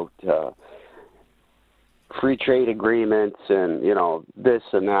 about free trade agreements and, this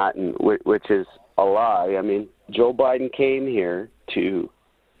and that, and which is a lie. I mean, Joe Biden came here to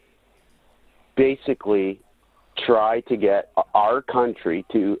basically try to get our country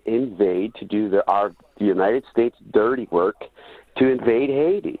to invade, to do the United States dirty work, to invade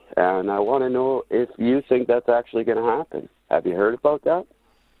Haiti. And I want to know if you think that's actually going to happen. Have you heard about that?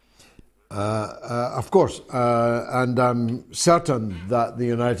 Of course, and I'm certain that the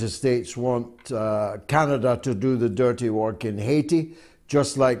United States want Canada to do the dirty work in Haiti,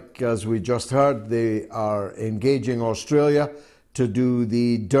 just like, as we just heard, they are engaging Australia to do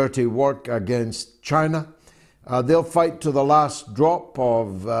the dirty work against China. They'll fight to the last drop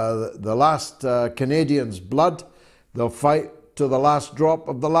of the last Canadian's blood. They'll fight to the last drop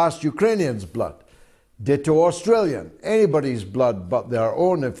of the last Ukrainian's blood. Ditto Australian, anybody's blood but their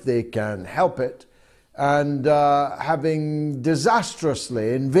own if they can help it. And having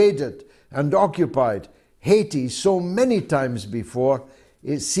disastrously invaded and occupied Haiti so many times before,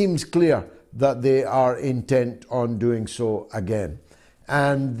 it seems clear that they are intent on doing so again.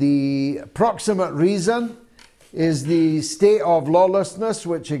 And the proximate reason is the state of lawlessness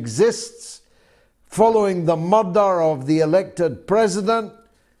which exists following the murder of the elected president,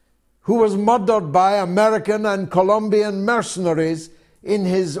 who was murdered by American and Colombian mercenaries in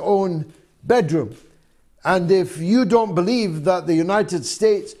his own bedroom. And if you don't believe that the United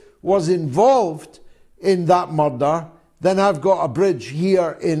States was involved in that murder, then I've got a bridge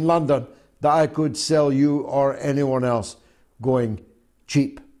here in London that I could sell you or anyone else going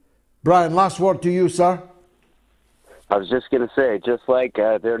cheap. Brian, last word to you, sir. I was just going to say, just like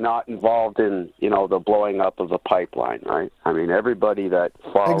they're not involved in, the blowing up of the pipeline, right? I mean, everybody that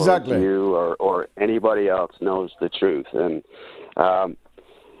follows you or anybody else knows the truth. And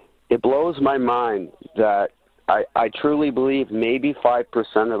it blows my mind that I truly believe maybe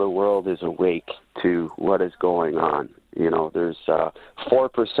 5% of the world is awake to what is going on. There's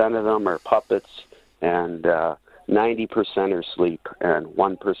 4% of them are puppets, and 90% are asleep, and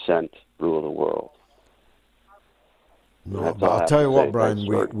 1% rule the world. No, but I'll tell you what, Brian,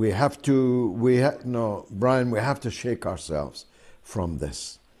 we have to shake ourselves from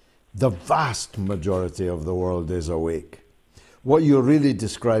this. The vast majority of the world is awake. What you're really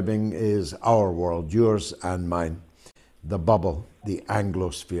describing is our world, yours and mine, the bubble, the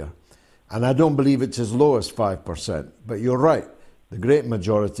Anglosphere. And I don't believe it's as low as 5%, but you're right. The great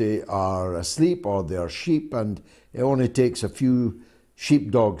majority are asleep or they're sheep, and it only takes a few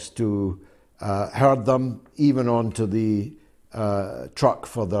sheepdogs to herd them even onto the truck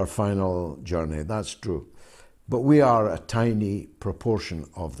for their final journey. That's true. But we are a tiny proportion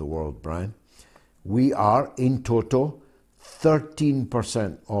of the world, Brian. We are, in total,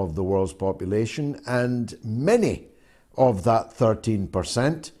 13% of the world's population, and many of that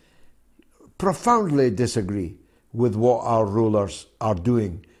 13% profoundly disagree with what our rulers are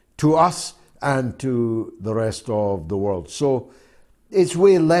doing to us and to the rest of the world. So it's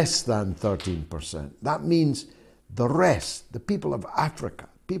way less than 13%. That means the rest, the people of Africa,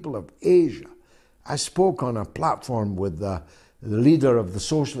 people of Asia. I spoke on a platform with the leader of the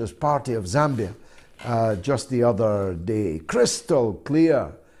Socialist Party of Zambia just the other day, crystal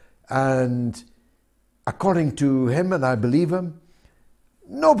clear. And according to him, and I believe him,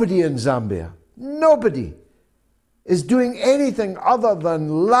 nobody in Zambia, nobody is doing anything other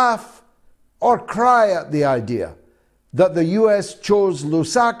than laugh or cry at the idea that the US chose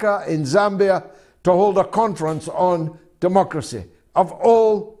Lusaka in Zambia to hold a conference on democracy, of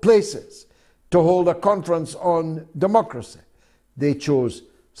all places, to hold a conference on democracy. They chose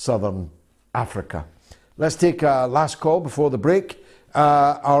Southern Africa. Let's take a last call before the break.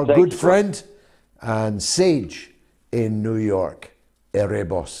 Our good friend and sage in New York,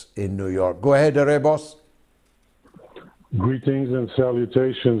 Erebos in New York. Go ahead, Erebos. Greetings and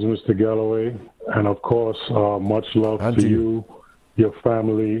salutations, Mr. Galloway, and of course, much love to you, your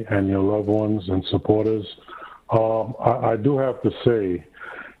family, and your loved ones and supporters. I do have to say,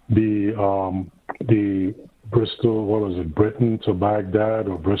 the Bristol, what was it, Britain to Baghdad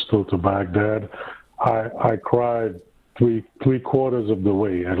or Bristol to Baghdad, I cried three quarters of the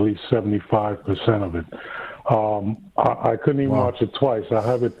way, at least 75% of it. I couldn't even watch it twice. I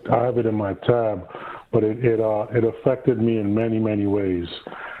have it in my tab, but it affected me in many, many ways.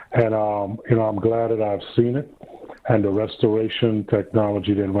 And I'm glad that I've seen it. and the restoration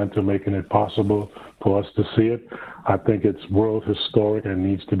technology that went to making it possible for us to see it. I think it's world historic and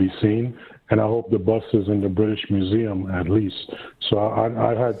needs to be seen. And I hope the bust is in the British Museum at least. So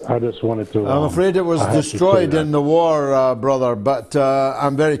I just wanted to... I'm afraid it was destroyed in the war, brother, but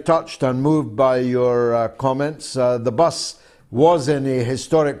I'm very touched and moved by your comments. The bus was in a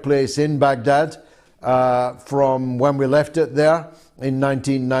historic place in Baghdad from when we left it there in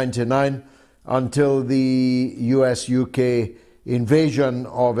 1999 until the US-UK invasion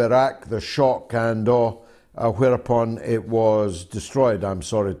of Iraq, the shock and awe, whereupon it was destroyed, I'm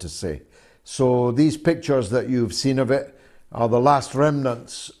sorry to say. So these pictures that you've seen of it are the last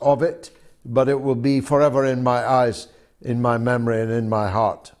remnants of it, but it will be forever in my eyes, in my memory, and in my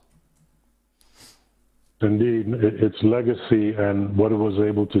heart. Indeed, its legacy and what it was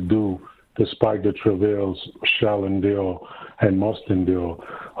able to do, despite the travails, shall endure and must endure.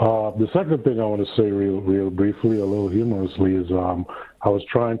 The second thing I want to say real briefly, a little humorously, is I was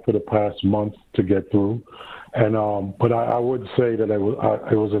trying for the past month to get through. And but I would say that it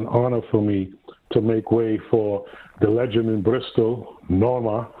was an honor for me to make way for the legend in Bristol,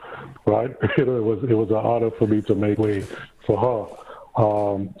 Norma, right? It was an honor for me to make way for her.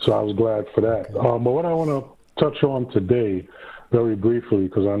 So I was glad for that. But what I want to touch on today, very briefly,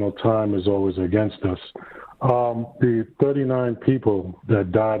 because I know time is always against us, the 39 people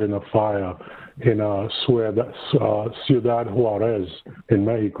that died in a fire in Ciudad Juarez in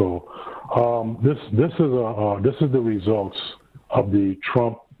Mexico. This is the results of the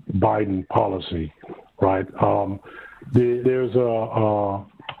Trump-Biden policy, right? There's a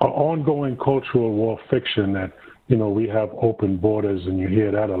ongoing cultural war fiction that, you know, we have open borders, and you hear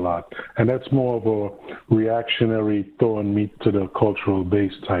that a lot, and that's more of a reactionary throwing meat to the cultural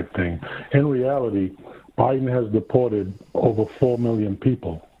base type thing. In reality, Biden has deported over 4 million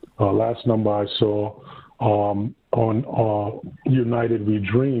people. Last number I saw on United We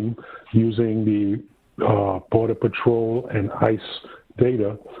Dream, using the Border Patrol and ICE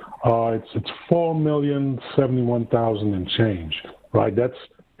data, it's 4,071,000 and change, right? That's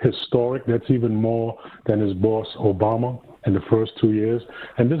historic. That's even more than his boss Obama in the first 2 years.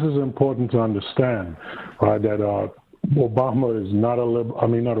 And this is important to understand, right, that Obama is not a liberal,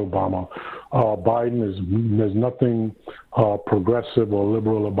 not Obama. Biden there's nothing progressive or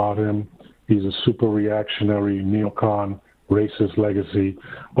liberal about him. He's a super reactionary, neocon, racist legacy.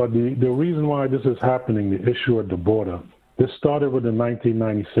 But the reason why this is happening, the issue at the border, this started with the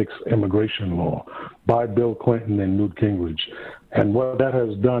 1996 immigration law by Bill Clinton and Newt Gingrich. And what that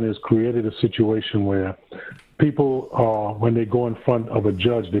has done is created a situation where people, when they go in front of a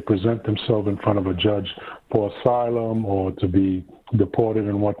judge, they present themselves in front of a judge for asylum or to be deported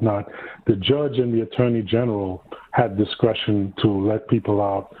and whatnot. The judge and the attorney general had discretion to let people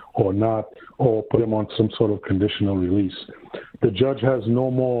out or not, or put them on some sort of conditional release. The judge has no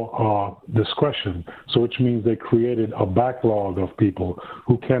more discretion, so which means they created a backlog of people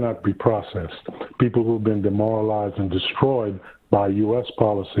who cannot be processed, people who've been demoralized and destroyed by U.S.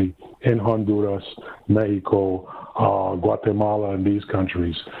 policy in Honduras, Mexico, Guatemala, and these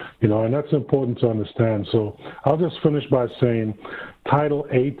countries. You know, and that's important to understand. So I'll just finish by saying Title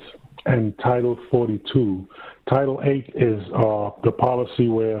 8 and Title 42. Title 8 is the policy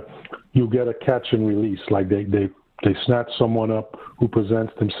where you get a catch and release, like they snatch someone up who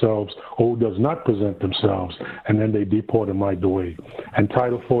presents themselves or who does not present themselves, and then they deport them right away. And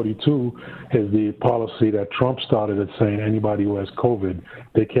Title 42 is the policy that Trump started at, saying anybody who has COVID,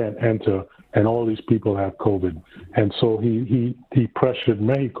 they can't enter, and all these people have COVID. And so he pressured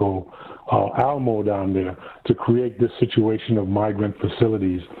Mexico, Almo down there, to create this situation of migrant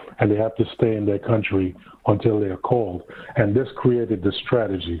facilities, and they have to stay in their country until they are called. And this created this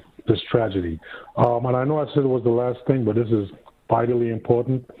tragedy. And I know I said it was the last thing, but this is vitally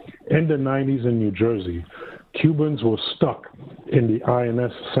important. In the 90s in New Jersey, Cubans were stuck in the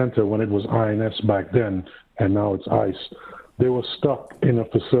INS Center when it was INS back then, and now it's ICE. They were stuck in a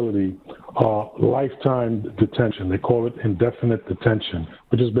facility, lifetime detention. They call it indefinite detention,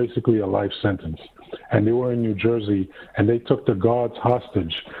 which is basically a life sentence. And they were in New Jersey, and they took the guards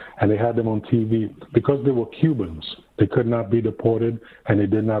hostage, and they had them on TV. Because they were Cubans, they could not be deported, and they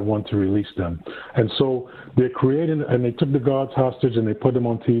did not want to release them. And so they created, and they took the guards hostage, and they put them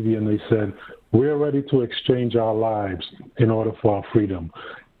on TV, and they said, we're ready to exchange our lives in order for our freedom.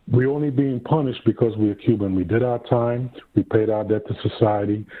 We're only being punished because we're Cuban. We did our time, we paid our debt to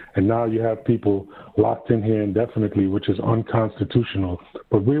society, and now you have people locked in here indefinitely, which is unconstitutional.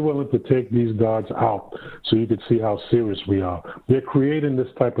 But we're willing to take these guards out so you could see how serious we are. They're creating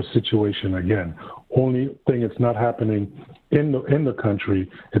this type of situation again. Only thing, it's not happening in the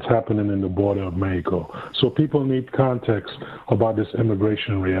country, it's happening in the border of Mexico. So people need context about this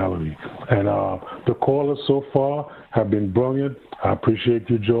immigration reality. And the callers so far have been brilliant. I appreciate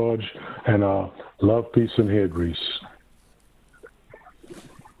you, George, and love, peace, and hair grease.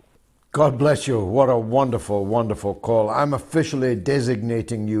 God bless you. What a wonderful, wonderful call. I'm officially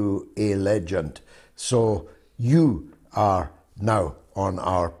designating you a legend. So you are now on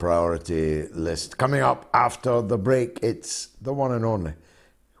our priority list. Coming up after the break, it's the one and only.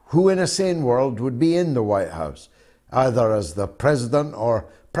 Who in a sane world would be in the White House, either as the president or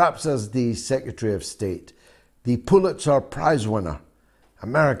perhaps as the Secretary of State? The Pulitzer Prize winner,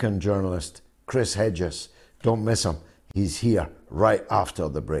 American journalist Chris Hedges. Don't miss him. He's here right after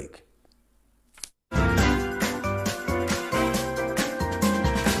the break.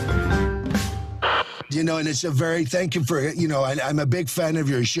 You know, and it's a very, thank you for, you know, I'm a big fan of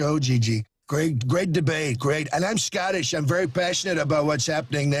your show, Gigi. Great debate, great. And I'm Scottish. I'm very passionate about what's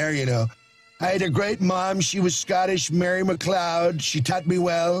happening there, you know. I had a great mom. She was Scottish, Mary McLeod. She taught me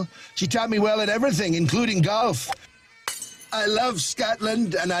well. She taught me well at everything, including golf. I love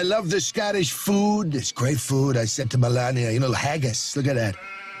Scotland, and I love the Scottish food. It's great food. I said to Melania, you know, haggis. Look at that.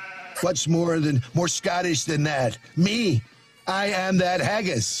 What's more Scottish than that? Me. I am that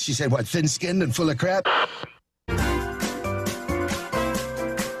haggis. She said, what, thin-skinned and full of crap?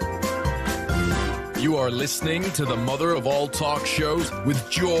 You are listening to the mother of all talk shows with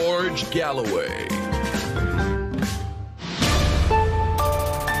George Galloway.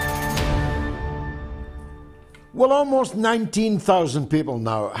 Well, almost 19,000 people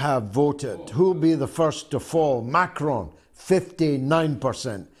now have voted. Who will be the first to fall? Macron,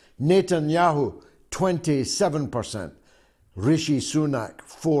 59%. Netanyahu, 27%. Rishi Sunak,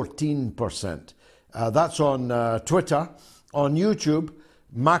 14%. That's on Twitter. On YouTube,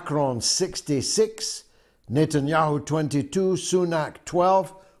 Macron, 66. Netanyahu, 22. Sunak,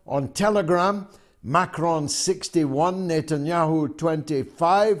 12. On Telegram, Macron, 61. Netanyahu,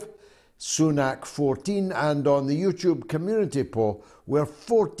 25. Sunak, 14. And on the YouTube community poll, where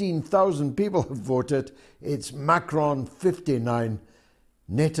 14,000 people have voted, it's Macron, 59.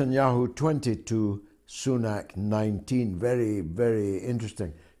 Netanyahu, 22. Sunak, 19. Very, very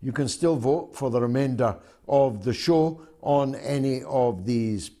interesting. You can still vote for the remainder of the show on any of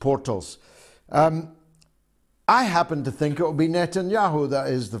these portals. I happen to think it will be Netanyahu that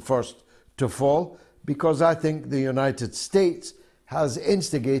is the first to fall, because I think the United States has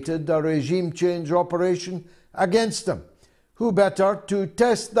instigated a regime change operation against him. Who better to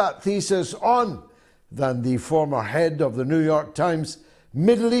test that thesis on than the former head of the New York Times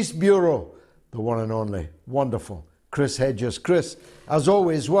Middle East Bureau, the one and only wonderful Chris Hedges. Chris, as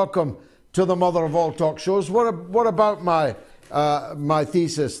always, welcome to the mother of all talk shows. What about my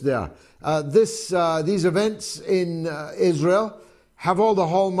thesis there? These events in Israel have all the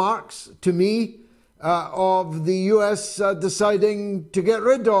hallmarks, to me, of the US deciding to get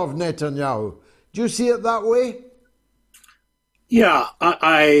rid of Netanyahu. Do you see it that way? Yeah,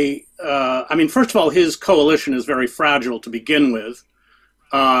 I mean, first of all, his coalition is very fragile to begin with.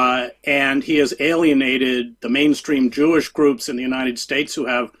 And he has alienated the mainstream Jewish groups in the United States who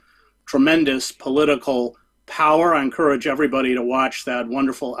have tremendous political power. I encourage everybody to watch that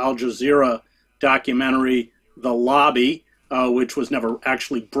wonderful Al Jazeera documentary, The Lobby, which was never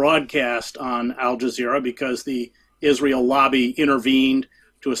actually broadcast on Al Jazeera because the Israel lobby intervened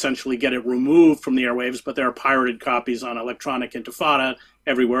to essentially get it removed from the airwaves, but there are pirated copies on Electronic Intifada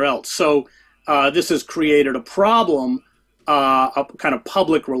everywhere else. So this has created a problem, a kind of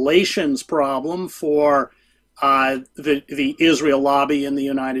public relations problem for the Israel lobby in the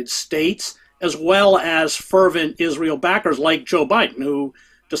United States, as well as fervent Israel backers like Joe Biden, who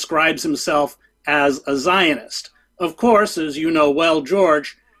describes himself as a Zionist. Of course, as you know well,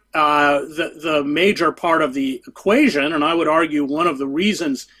 George, the major part of the equation, and I would argue one of the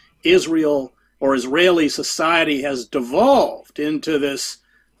reasons Israel or Israeli society has devolved into this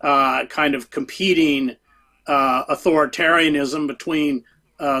kind of competing authoritarianism between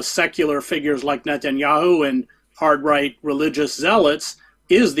secular figures like Netanyahu and hard-right religious zealots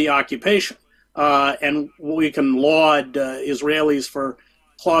is the occupation. And we can laud Israelis for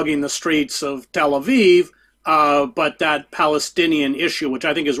clogging the streets of Tel Aviv, but that Palestinian issue, which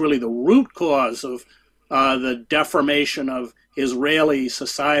I think is really the root cause of the deformation of Israeli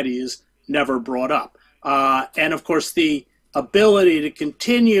society, is never brought up. And of course, the ability to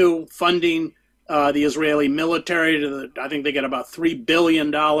continue funding the Israeli military, I think they get about $3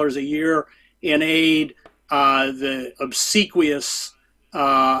 billion a year in aid, the obsequious,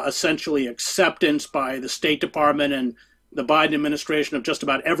 essentially acceptance by the State Department and the Biden administration of just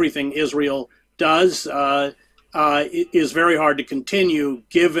about everything Israel does is very hard to continue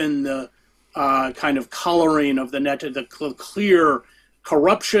given the kind of coloring of the clear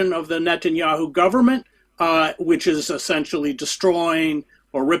corruption of the Netanyahu government, which is essentially destroying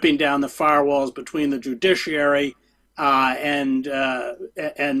or ripping down the firewalls between the judiciary and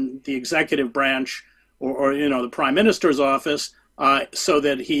the executive branch, or the prime minister's office, so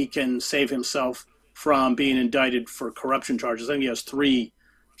that he can save himself from being indicted for corruption charges. I think he has 3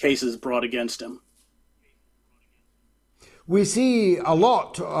 cases brought against him. We see a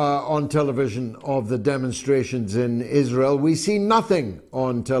lot on television of the demonstrations in Israel. We see nothing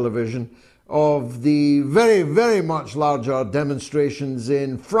on television of the very, very much larger demonstrations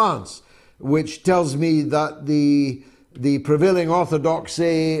in France, which tells me that the prevailing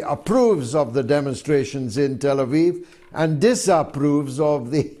orthodoxy approves of the demonstrations in Tel Aviv and disapproves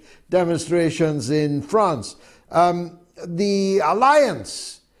of the demonstrations in France. The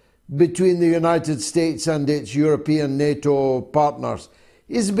alliance between the United States and its European NATO partners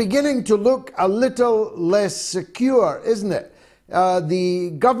is beginning to look a little less secure, isn't it?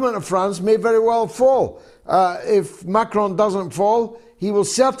 The government of France may very well fall. If Macron doesn't fall, he will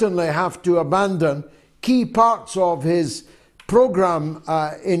certainly have to abandon key parts of his program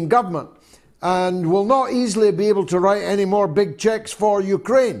in government and will not easily be able to write any more big checks for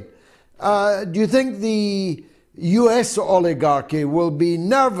Ukraine. Do you think the US oligarchy will be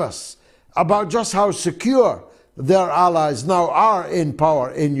nervous about just how secure their allies now are in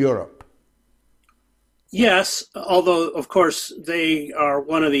power in Europe? Yes, although, of course, they are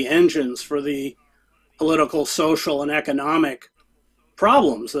one of the engines for the political, social, and economic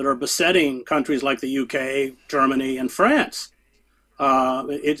problems that are besetting countries like the UK, Germany, and France.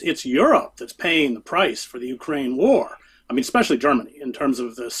 It's Europe that's paying the price for the Ukraine war. I mean, especially Germany, in terms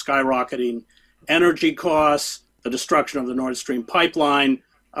of the skyrocketing energy costs, the destruction of the Nord Stream pipeline,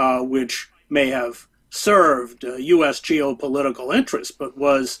 which may have served U.S. geopolitical interests, but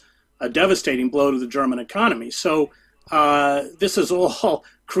was a devastating blow to the German economy. So this is all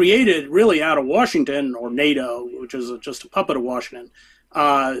created really out of Washington, or NATO, which is just a puppet of Washington.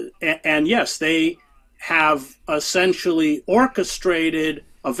 And yes, they have essentially orchestrated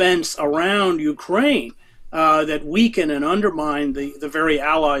events around Ukraine that weaken and undermine the very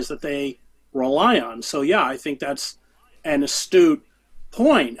allies that they rely on. So yeah, I think that's an astute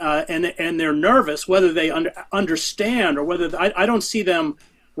point. And they're nervous, whether they understand or whether I don't see them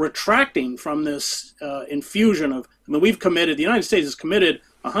retracting from this infusion of. I mean, the United States has committed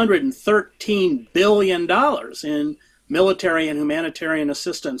 $113 billion in military and humanitarian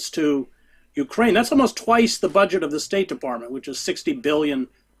assistance to Ukraine. That's almost twice the budget of the State Department, which is $60 billion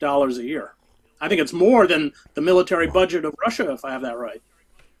a year. I think it's more than the military budget of Russia, if I have that right.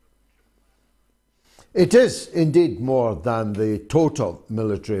 It is indeed more than the total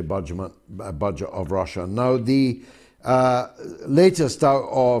military budget of Russia. Now, the latest out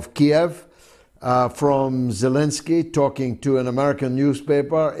of Kiev from Zelensky talking to an American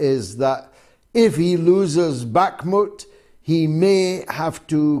newspaper is that if he loses Bakhmut, he may have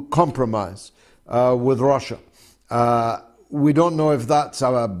to compromise with Russia. We don't know if that's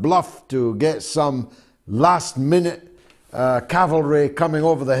a bluff to get some last-minute cavalry coming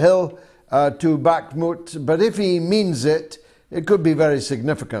over the hill to Bakhmut, but if he means it, it could be very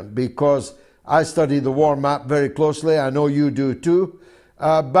significant, because I study the war map very closely. I know you do too.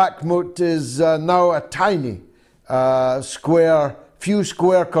 Bakhmut is now a tiny few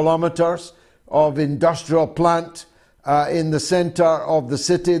square kilometers of industrial plant in the center of the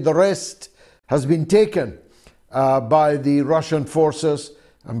city. The rest has been taken by the Russian forces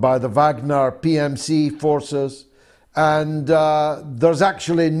and by the Wagner PMC forces. And there's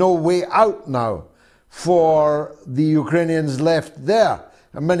actually no way out now for the Ukrainians left there.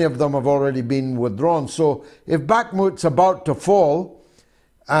 And many of them have already been withdrawn. So if Bakhmut's about to fall,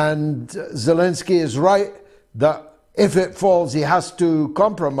 and Zelensky is right that if it falls he has to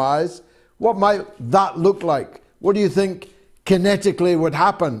compromise, what might that look like? What do you think kinetically would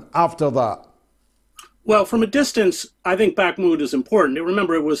happen after that? Well, from a distance, I think Bakhmut is important.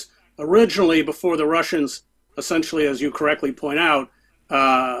 Remember, it was originally, before the Russians, essentially, as you correctly point out,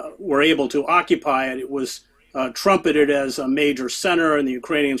 were able to occupy it. It was trumpeted as a major center, and the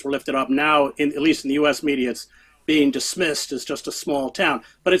Ukrainians were lifted up. Now, at least in the U.S. media, it's being dismissed as just a small town.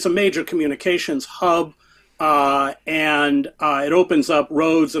 But it's a major communications hub, and it opens up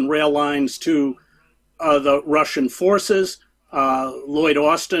roads and rail lines to the Russian forces. Lloyd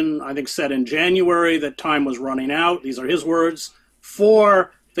Austin, I think, said in January that time was running out. These are his words.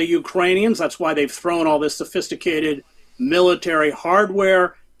 For the Ukrainians, that's why they've thrown all this sophisticated military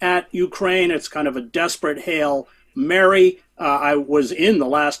hardware at Ukraine. It's kind of a desperate Hail Mary. I was in the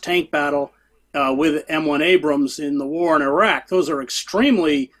last tank battle with M1 Abrams in the war in Iraq. Those are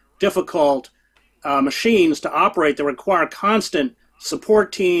extremely difficult machines to operate. They require constant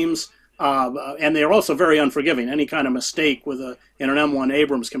support teams, and they are also very unforgiving. Any kind of mistake in an M1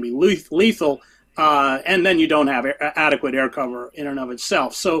 Abrams can be lethal, and then you don't have adequate air cover in and of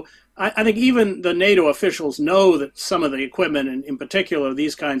itself. So I think even the NATO officials know that some of the equipment, and in particular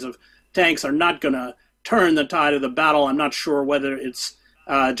these kinds of tanks, are not going to turn the tide of the battle. I'm not sure whether it's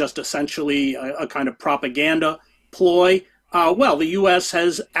just essentially a kind of propaganda ploy. Well, the U.S.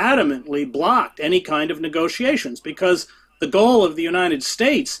 has adamantly blocked any kind of negotiations because the goal of the United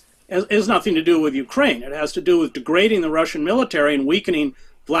States has nothing to do with Ukraine. It has to do with degrading the Russian military and weakening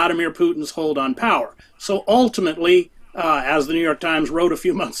Vladimir Putin's hold on power. So ultimately, as the New York Times wrote a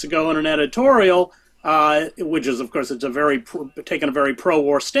few months ago in an editorial, which is, of course, it's taken a very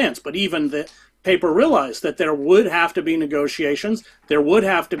pro-war stance, but even the paper realized that there would have to be negotiations. There would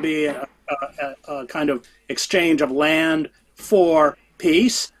have to be a kind of exchange of land for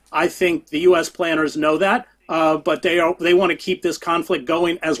peace. I think the U.S. planners know that, but they want to keep this conflict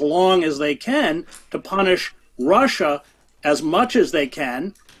going as long as they can to punish Russia as much as they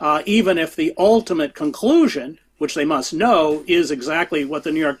can, even if the ultimate conclusion, which they must know, is exactly what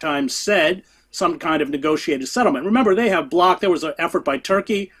the New York Times said, some kind of negotiated settlement. Remember, they have blocked, there was an effort by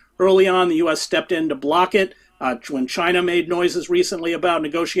Turkey early on. The U.S. stepped in to block it. When China made noises recently about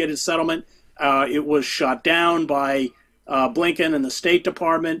negotiated settlement, it was shot down by Blinken and the State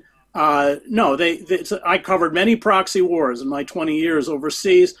Department. No, I covered many proxy wars in my 20 years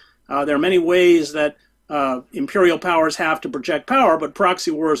overseas. There are many ways that imperial powers have to project power, but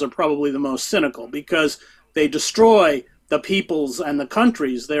proxy wars are probably the most cynical because they destroy the peoples and the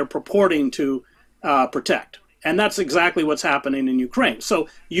countries they're purporting to protect. And that's exactly what's happening in Ukraine. So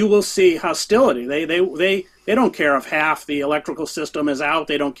you will see hostility. They don't care if half the electrical system is out.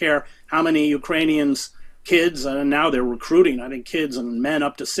 They don't care how many Ukrainians, kids, and now they're recruiting, I think, kids and men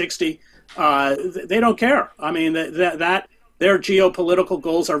up to 60. They don't care. I mean, their geopolitical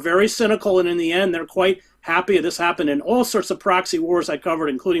goals are very cynical, and in the end, they're quite happy. This happened in all sorts of proxy wars I covered,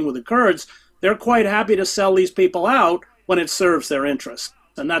 including with the Kurds. They're quite happy to sell these people out when it serves their interests.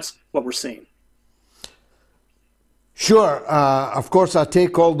 And that's what we're seeing. Sure. Of course, I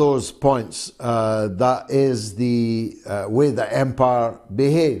take all those points. That is the way the empire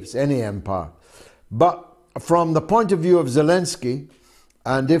behaves, any empire. But from the point of view of Zelensky,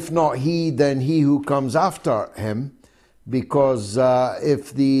 and if not he, then he who comes after him, because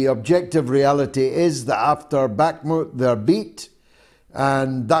if the objective reality is that after Bakhmut they're beat,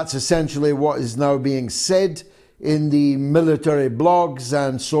 and that's essentially what is now being said in the military blogs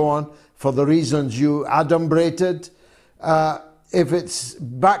and so on, for the reasons you adumbrated. If it's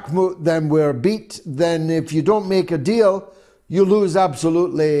Bakhmut, then we're beat. Then if you don't make a deal, you lose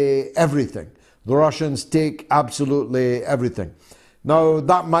absolutely everything. The Russians take absolutely everything. Now,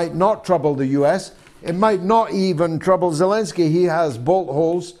 that might not trouble the US. It might not even trouble Zelensky. He has bolt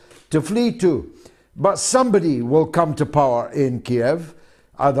holes to flee to. But somebody will come to power in Kiev,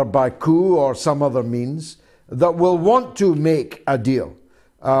 either by coup or some other means, that will want to make a deal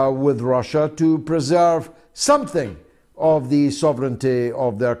with Russia to preserve something of the sovereignty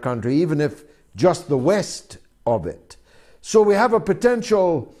of their country, even if just the west of it. So we have a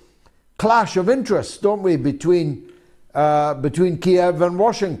potential clash of interests, don't we, between Kiev and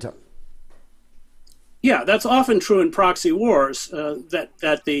Washington? Yeah, that's often true in proxy wars,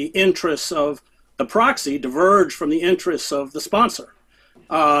 that the interests of the proxy diverge from the interests of the sponsor.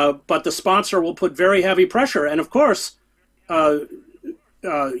 But the sponsor will put very heavy pressure. And of course,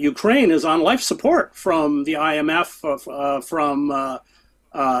 Ukraine is on life support from the IMF, from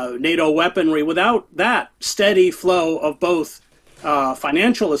NATO weaponry. Without that steady flow of both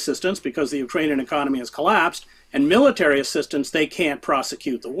financial assistance, because the Ukrainian economy has collapsed, and military assistance, they can't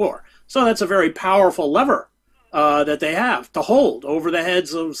prosecute the war. So that's a very powerful lever that they have to hold over the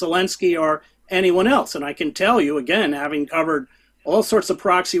heads of Zelensky or anyone else. And I can tell you, again, having covered all sorts of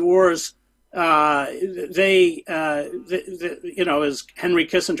proxy wars, you know, as Henry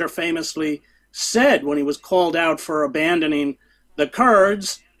Kissinger famously said when he was called out for abandoning the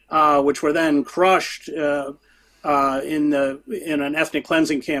Kurds, which were then crushed in an ethnic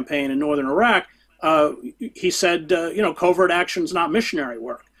cleansing campaign in northern Iraq, he said, you know, covert action's not missionary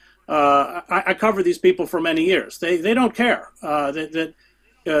work. I covered these people for many years. They don't care.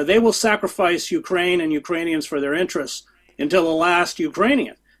 They will sacrifice Ukraine and Ukrainians for their interests until the last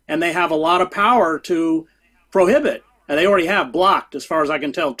Ukrainian. And they have a lot of power to prohibit. And they already have blocked, as far as I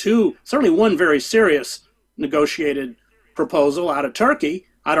can tell, certainly one very serious negotiated proposal out of Turkey.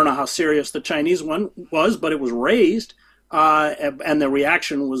 I don't know how serious the Chinese one was, but it was raised. and the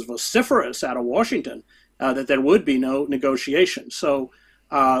reaction was vociferous out of Washington that there would be no negotiation. So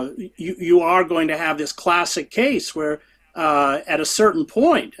you are going to have this classic case where at a certain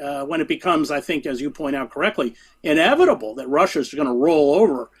point, when it becomes, I think, as you point out correctly, inevitable that Russia's going to roll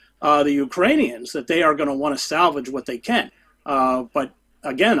over the Ukrainians, that they are going to want to salvage what they can. But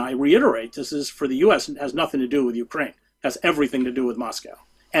again, I reiterate, this is for the U.S. It has nothing to do with Ukraine. It has everything to do with Moscow.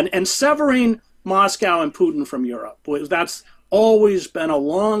 And severing Moscow and Putin from Europe, that's always been a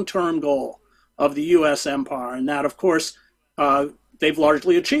long-term goal of the U.S. empire. And that, of course, they've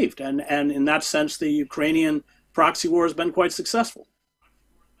largely achieved. And in that sense, the Ukrainian proxy war has been quite successful.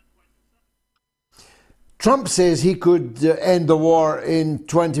 Trump says he could end the war in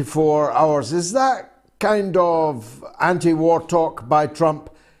 24 hours. Is that kind of anti-war talk by Trump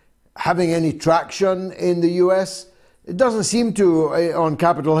having any traction in the U.S.? It doesn't seem to on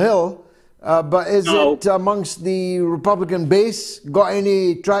Capitol Hill, but is it amongst the Republican base got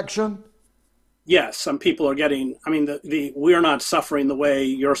any traction? Yes, some people are getting, I mean, we're not suffering the way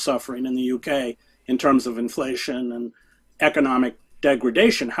you're suffering in the UK in terms of inflation and economic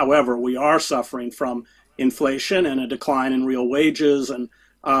degradation. However, we are suffering from inflation and a decline in real wages. And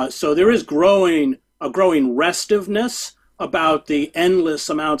so there is a growing restiveness about the endless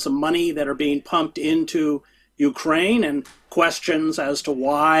amounts of money that are being pumped into Ukraine, and questions as to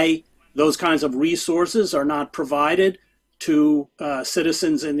why those kinds of resources are not provided to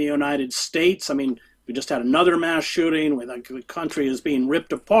citizens in the United States. I mean, we just had another mass shooting where the country is being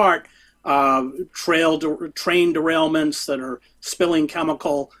ripped apart, train derailments that are spilling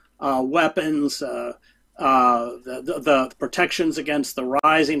chemical weapons, the protections against the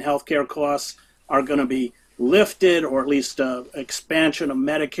rising healthcare costs are going to be lifted, or at least expansion of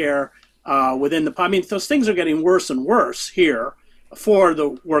Medicare within the. I mean, those things are getting worse and worse here for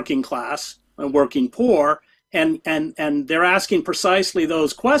the working class and working poor, and they're asking precisely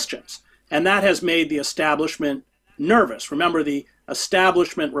those questions, and that has made the establishment nervous. Remember, the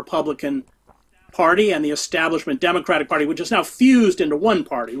establishment Republican Party and the establishment Democratic Party, which is now fused into one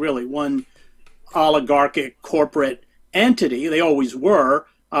party, really one oligarchic corporate entity. They always were.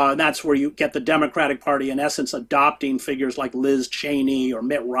 That's where you get the Democratic Party, in essence, adopting figures like Liz Cheney or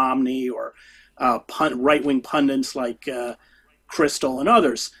Mitt Romney or right-wing pundits like Crystal and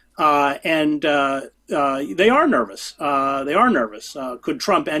others. And they are nervous. They are nervous. Could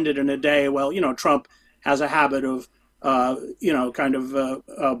Trump end it in a day? Well, Trump has a habit of,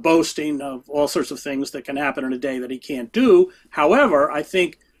 boasting of all sorts of things that can happen in a day that he can't do. However, I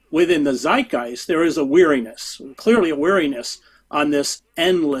think within the zeitgeist, there is a weariness, clearly a weariness on this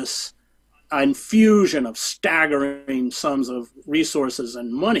endless infusion of staggering sums of resources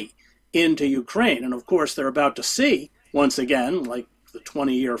and money into Ukraine. And of course, they're about to see, once again, like the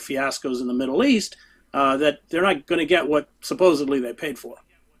 20-year fiascos in the Middle East, that they're not going to get what supposedly they paid for.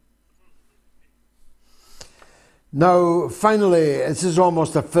 Now, finally, this is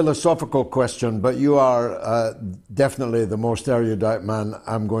almost a philosophical question, but you are definitely the most erudite man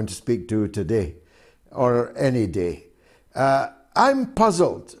I'm going to speak to today, or any day. I'm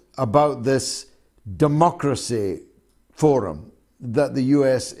puzzled about this democracy forum that the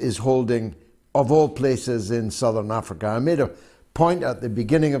US is holding, of all places, in Southern Africa. I made a point at the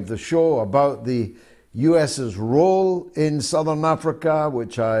beginning of the show about the US's role in Southern Africa,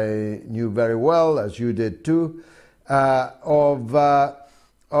 which I knew very well, as you did too, of the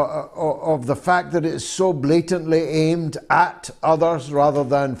fact that it's so blatantly aimed at others rather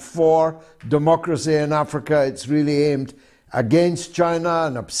than for democracy in Africa. It's really aimed against China,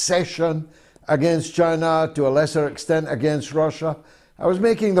 an obsession against China, to a lesser extent against Russia. I was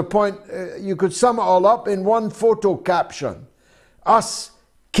making the point, you could sum it all up in one photo caption: us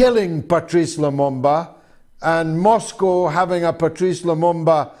killing Patrice Lumumba and Moscow having a Patrice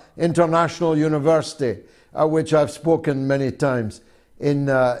Lumumba International University, which I've spoken many times in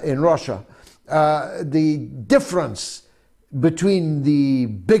Russia. The difference between the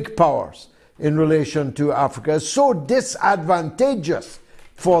big powers in relation to Africa is so disadvantageous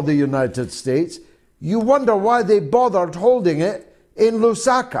for the United States, you wonder why they bothered holding it in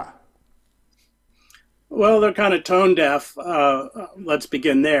Lusaka. Well, they're kind of tone deaf. Let's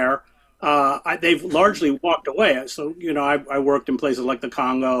begin there. They've largely walked away. So, I worked in places like the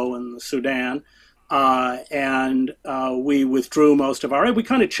Congo and the Sudan, and we withdrew most of our aid. We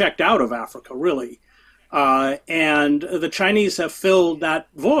kind of checked out of Africa, really. And the Chinese have filled that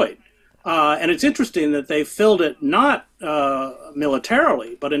void. And it's interesting that they filled it not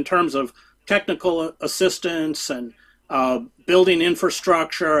militarily, but in terms of technical assistance and building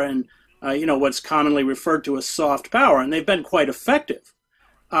infrastructure and, what's commonly referred to as soft power. And they've been quite effective.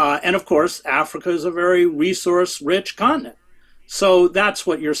 And of course, Africa is a very resource-rich continent. So that's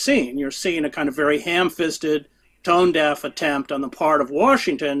what you're seeing. You're seeing a kind of very ham-fisted, tone-deaf attempt on the part of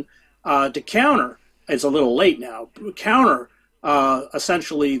Washington to counter, it's a little late now, counter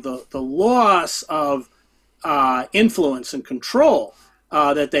essentially the loss of influence and control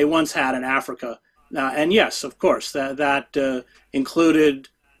that they once had in Africa. And yes, of course, that included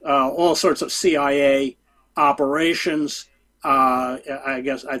all sorts of CIA operations.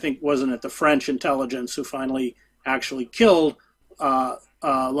 I think, wasn't it the French intelligence who finally actually killed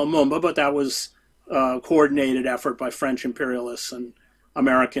Lumumba, but that was a coordinated effort by French imperialists and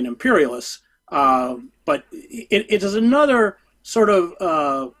American imperialists. But it is another sort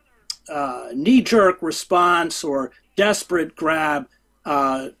of knee-jerk response or desperate grab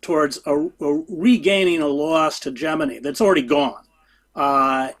towards regaining a lost hegemony that's already gone.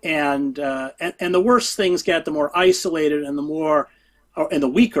 And the worse things get, the more isolated and the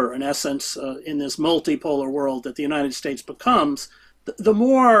weaker, in essence, in this multipolar world that the United States becomes, the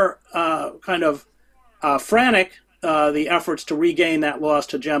more kind of frantic the efforts to regain that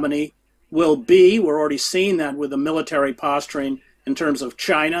lost hegemony will be. We're already seeing that with the military posturing in terms of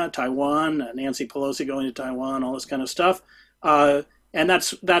China, Taiwan, Nancy Pelosi going to Taiwan, all this kind of stuff. And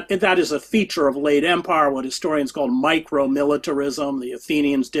that is a feature of late empire, what historians call micro-militarism. The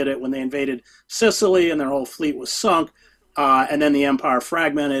Athenians did it when they invaded Sicily and their whole fleet was sunk. And then the empire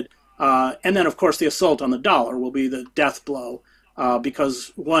fragmented. And then, of course, the assault on the dollar will be the death blow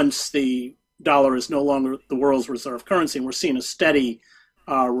because once the dollar is no longer the world's reserve currency, and we're seeing a steady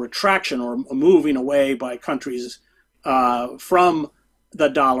retraction or a moving away by countries from the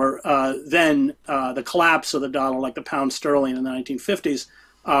dollar, then the collapse of the dollar, like the pound sterling in the 1950s,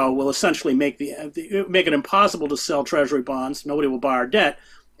 will essentially make it impossible to sell treasury bonds. Nobody will buy our debt,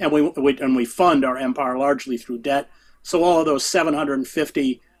 and we fund our empire largely through debt. So all of those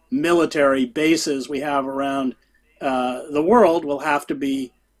 750 military bases we have around the world will have to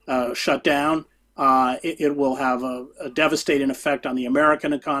be shut down. It will have a devastating effect on the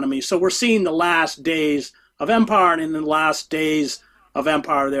American economy. So we're seeing the last days of empire, and in the last days of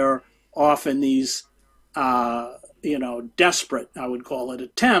empire, there are often these, desperate, I would call it,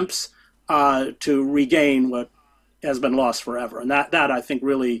 attempts to regain what has been lost forever. And that I think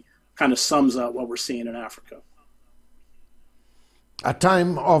really kind of sums up what we're seeing in Africa. A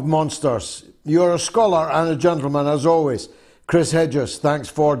time of monsters. You're a scholar and a gentleman, as always. Chris Hedges, thanks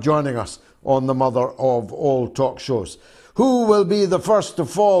for joining us on the mother of all talk shows. Who will be the first to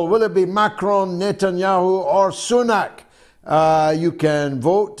fall? Will it be Macron, Netanyahu, or Sunak? You can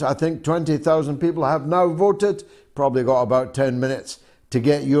vote. I think 20,000 people have now voted. Probably got about 10 minutes to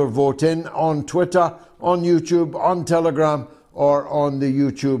get your vote in on Twitter, on YouTube, on Telegram, or on the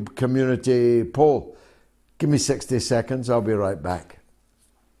YouTube community poll. Give me 60 seconds. I'll be right back.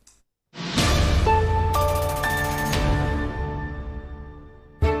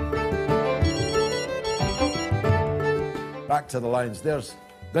 Back to the lines. There's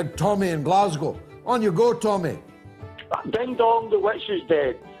Big Tommy in Glasgow. On you go, Tommy. Ding dong, the witch is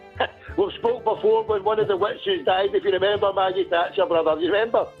dead. We've spoke before when one of the witches died, if you remember, Maggie Thatcher, brother. You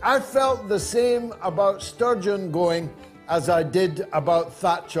remember? I felt the same about Sturgeon going as I did about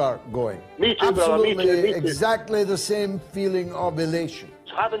Thatcher going. Me too, Absolutely, brother. Me too. exactly the same feeling of elation.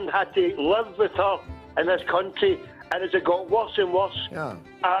 Having had to live with her in this country, and as it got worse and worse,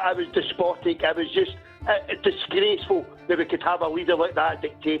 I was despotic. I was just disgraceful that we could have a leader like that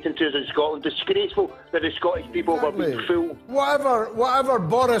dictating to us in Scotland. Disgraceful that the Scottish people were being fooled. Whatever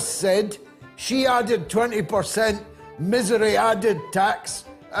Boris said, she added 20% misery added tax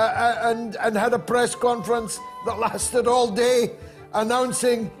and had a press conference that lasted all day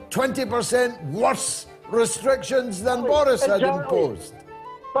announcing 20% worse restrictions than Boris had imposed.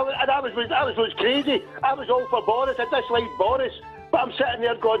 Well, and that was crazy. I was all for Boris. I disliked Boris. But I'm sitting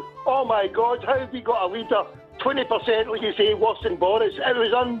there going, oh my God, how have we got a leader 20%, like you say, worse than Boris? It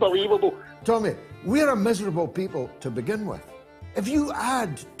was unbelievable. Tommy, we're a miserable people to begin with. If you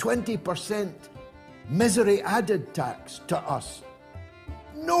add 20% misery added tax to us,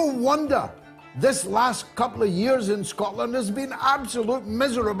 no wonder this last couple of years in Scotland has been absolute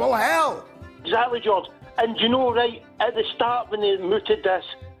miserable hell. Exactly, George. And you know, right, at the start when they mooted this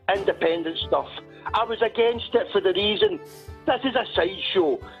independent stuff, I was against it for the reason this is a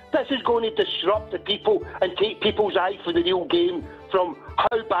sideshow. This is going to disrupt the people and take people's eye for the real game from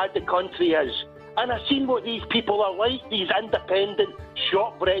how bad the country is. And I've seen what these people are like, these independent,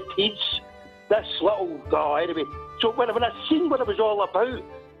 shortbread heads. This little, anyway. So when I seen what it was all about,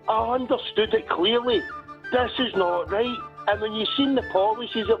 I understood it clearly. This is not right. And when you've seen the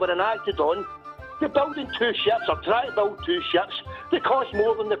policies that were enacted on, They're building 2 ships, or trying to build 2 ships. They cost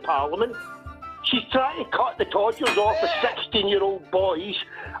more than the Parliament. She's trying to cut the todgers off of 16-year-old boys.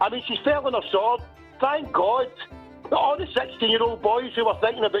 I mean, she's fell on her sword. Thank God. All the 16-year-old boys who were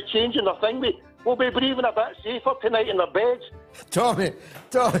thinking about changing their thing will be breathing a bit safer tonight in their beds. Tommy,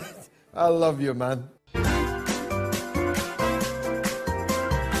 I love you, man.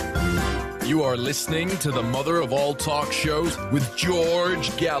 You are listening to the mother of all talk shows with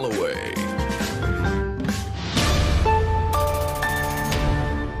George Galloway.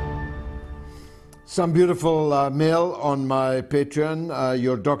 Some beautiful mail on my Patreon.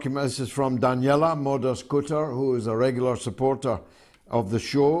 Your document, this is from Daniela Moda-Scooter, who is a regular supporter of the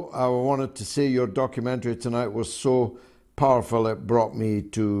show. I wanted to say your documentary tonight was so powerful it brought me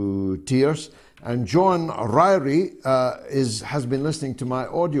to tears. And John Ryrie has been listening to my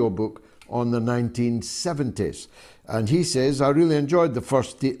audiobook on the 1970s. And he says, I really enjoyed the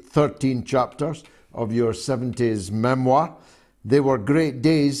first 13 chapters of your 70s memoir. They were great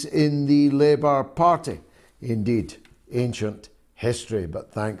days in the Labour Party. Indeed, ancient history,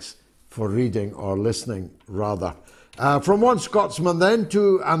 but thanks for reading or listening, rather. From one Scotsman then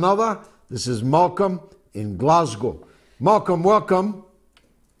to another, this is Malcolm in Glasgow. Malcolm, welcome.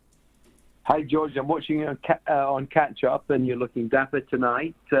 Hi, George. I'm watching you on Catch Up, and you're looking dapper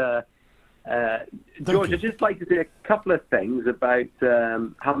tonight. George, I'd just like to say a couple of things about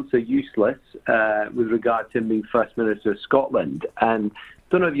Hamza Useless with regard to him being First Minister of Scotland. And I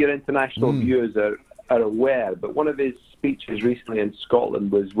don't know if your international viewers are aware, but one of his speeches recently in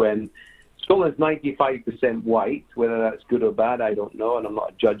Scotland was when Scotland's 95% white. Whether that's good or bad, I don't know, and I'm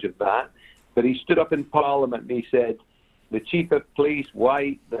not a judge of that. But he stood up in Parliament and he said, the chief of police,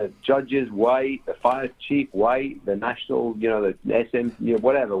 white, the judges, white, the fire chief, white, the national, the SM,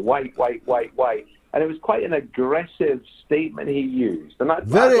 whatever, white. And it was quite an aggressive statement he used. And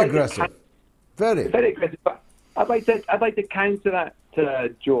very aggressive. Very aggressive. But I'd like to counter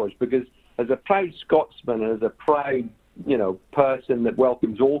that, George, because as a proud Scotsman and as a proud, person that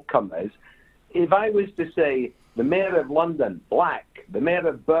welcomes all comers, if I was to say the mayor of London, black, the mayor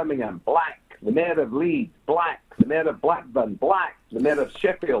of Birmingham, black, the mayor of Leeds, black, the mayor of Blackburn, black, the mayor of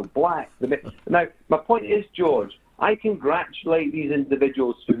Sheffield, black. Now, my point is, George, I congratulate these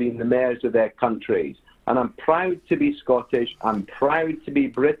individuals for being the mayors of their countries, and I'm proud to be Scottish, I'm proud to be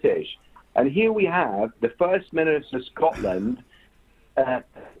British. And here we have the First Minister of Scotland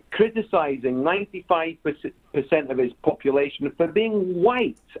criticising 95% of his population for being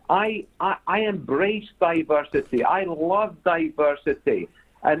white. I embrace diversity. I love diversity.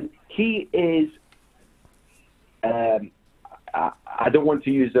 And he is, I don't want to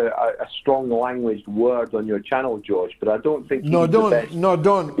use a strong language word on your channel, George, but I don't think don't,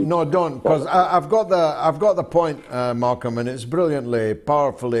 because I've got the point, Malcolm, and it's brilliantly,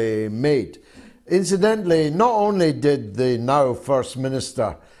 powerfully made. Incidentally, not only did the now First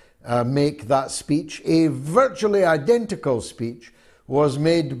Minister make that speech, a virtually identical speech was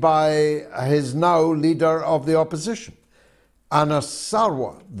made by his now leader of the opposition, Anas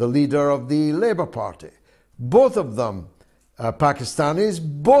Sarwar, the leader of the Labour Party. Both of them Pakistanis,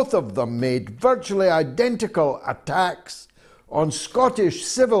 both of them made virtually identical attacks on Scottish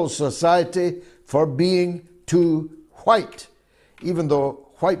civil society for being too white, even though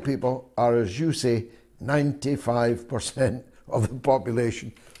white people are, as you say, 95% of the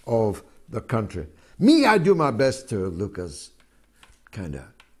population of the country. Me, I do my best to look as kind of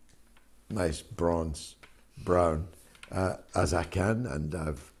nice bronze brown as I can, and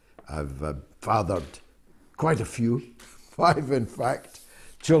I've fathered quite a few, 5 in fact,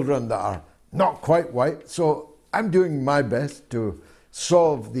 children that are not quite white. So I'm doing my best to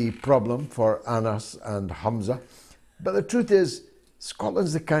solve the problem for Anas and Hamza. But the truth is,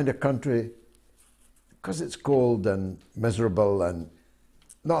 Scotland's the kind of country, because it's cold and miserable and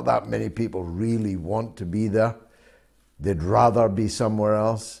not that many people really want to be there. They'd rather be somewhere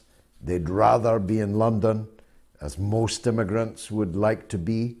else. They'd rather be in London, as most immigrants would like to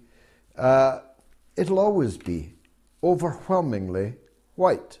be. It'll always be overwhelmingly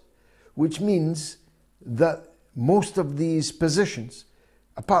white, which means that most of these positions,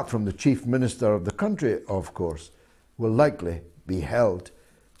 apart from the chief minister of the country, of course, will likely be held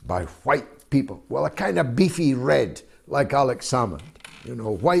by white people. Well, a kind of beefy red, like Alex Salmond,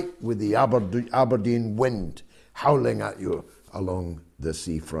 white with the Aberdeen wind howling at you along the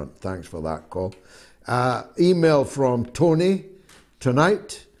seafront. Thanks for that call. Email from Tony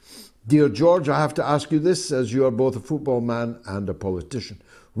tonight. Dear George, I have to ask you this, as you are both a football man and a politician.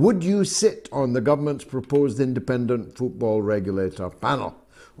 Would you sit on the government's proposed independent football regulator panel?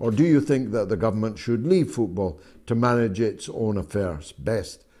 Or do you think that the government should leave football to manage its own affairs?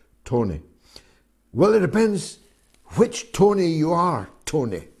 Best, Tony. Well, it depends which Tony you are,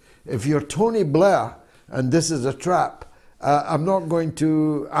 Tony. If you're Tony Blair and this is a trap, I'm not going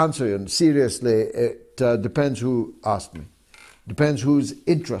to answer you. And seriously, it depends who asked me. Depends whose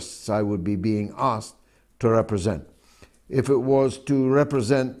interests I would be being asked to represent. If it was to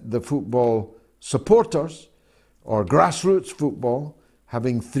represent the football supporters or grassroots football,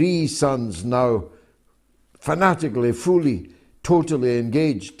 having 3 sons now fanatically, fully, totally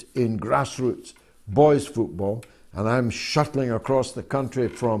engaged in grassroots boys football, and I'm shuttling across the country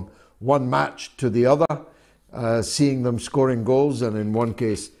from one match to the other, seeing them scoring goals, and in one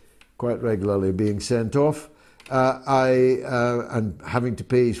case quite regularly being sent off, and having to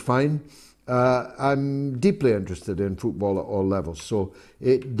pay his fine. I'm deeply interested in football at all levels, so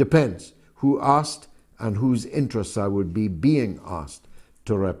it depends who asked and whose interests I would be being asked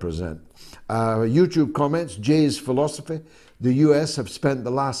to represent. YouTube comments, Jay's philosophy. The US have spent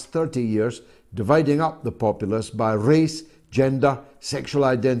the last 30 years dividing up the populace by race, gender, sexual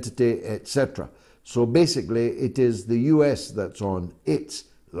identity, etc. So basically it is the US that's on its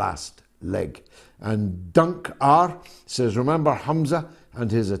last leg. And Dunk R says, remember Hamza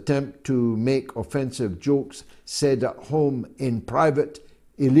and his attempt to make offensive jokes said at home in private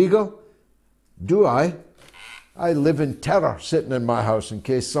illegal? Do I? I live in terror sitting in my house in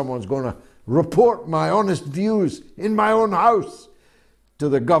case someone's going to report my honest views in my own house to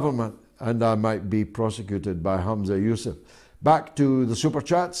the government, and I might be prosecuted by Hamza Yusuf. Back to the super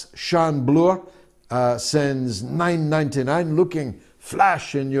chats. Shan Bloor sends $9.99. Looking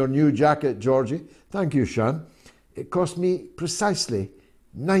flash in your new jacket, Georgie. Thank you, Shan. It cost me precisely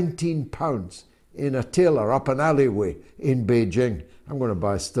 £19 in a tailor up an alleyway in Beijing. I'm going to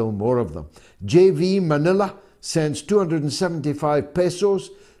buy still more of them. JV Manila sends 275 pesos.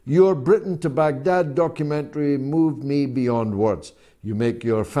 Your Britain to Baghdad documentary moved me beyond words. You make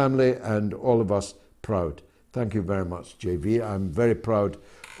your family and all of us proud. Thank you very much, JV. I'm very proud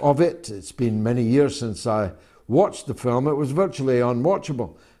of it. It's been many years since I watched the film. It was virtually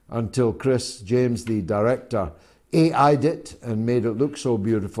unwatchable until Chris James, the director, AI'd it and made it look so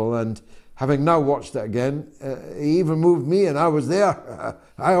beautiful. And having now watched it again, he even moved me, and I was there.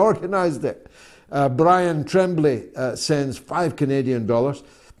 I organised it. Brian Tremblay sends $5 Canadian.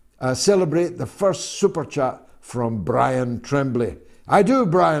 Celebrate the first super chat from Brian Tremblay. I do,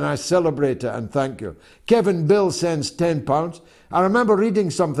 Brian. I celebrate it and thank you. Kevin Bill sends £10. I remember reading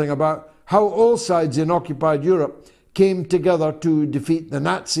something about how all sides in occupied Europe came together to defeat the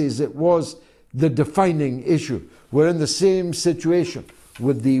Nazis. It was the defining issue. We're in the same situation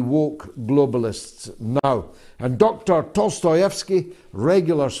with the woke globalists now. And Dr. Tolstoyevsky,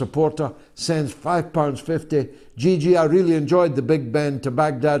 regular supporter, sends £5.50. Gigi, I really enjoyed the Big Ben to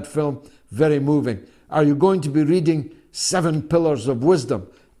Baghdad film. Very moving. Are you going to be reading 7 Pillars of Wisdom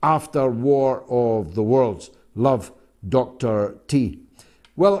after War of the Worlds? Love, Dr. T.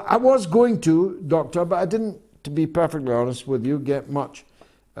 Well, I was going to, Doctor, but I didn't, to be perfectly honest with you, get much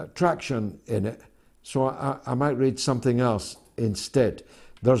traction in it. So I might read something else instead.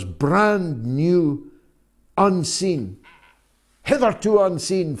 There's brand new, unseen, hitherto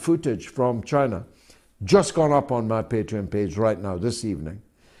unseen footage from China just gone up on my Patreon page right now this evening.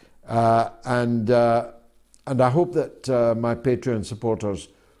 And I hope that my Patreon supporters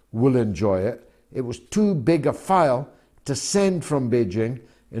will enjoy it. It was too big a file to send from Beijing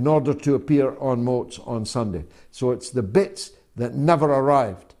in order to appear on MOATS on Sunday. So it's the bits that never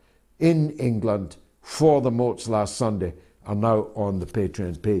arrived in England for the MOATS last Sunday are now on the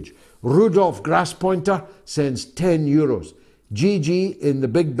Patreon page. Rudolph Grasspointer sends €10. GG in the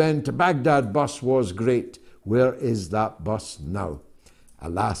Big Ben to Baghdad bus was great. Where is that bus now?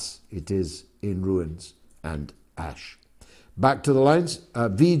 Alas, it is in ruins and ash. Back to the lines.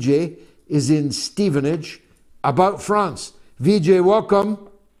 VJ is in Stevenage about France. VJ, welcome.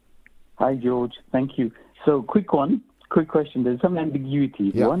 Hi, George. Thank you. So, quick question. There's some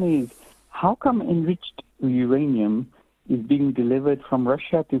ambiguity. Yeah. One is, how come enriched uranium is being delivered from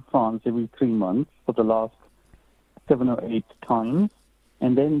Russia to France every 3 months for the last 7 or 8 times?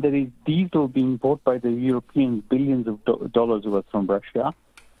 And then there is diesel being bought by the Europeans, billions of dollars worth from Russia.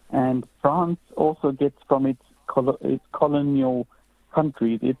 And France also gets from its colonial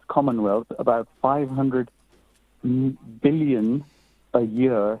countries, its Commonwealth, about 500 billion a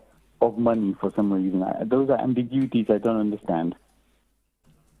year of money for some reason. Those are ambiguities I don't understand.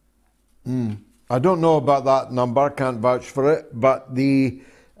 I don't know about that number, can't vouch for it, but the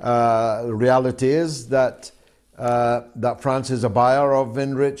reality is that France is a buyer of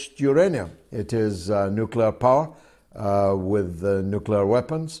enriched uranium. It is nuclear power with nuclear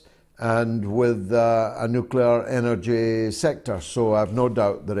weapons and with a nuclear energy sector. So I have no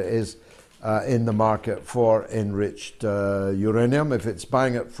doubt that it is in the market for enriched uranium. If it's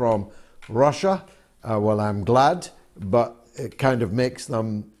buying it from Russia, well, I'm glad, but it kind of makes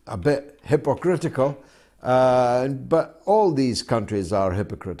them a bit hypocritical. But all these countries are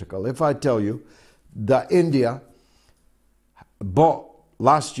hypocritical. If I tell you that India bought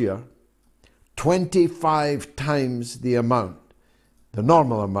last year 25 times the amount, the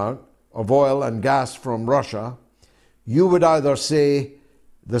normal amount of oil and gas from Russia, you would either say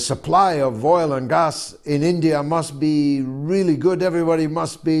the supply of oil and gas in India must be really good, everybody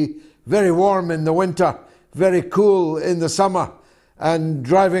must be very warm in the winter, very cool in the summer, and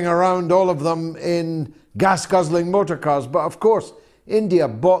driving around all of them in gas-guzzling motor cars. But of course, India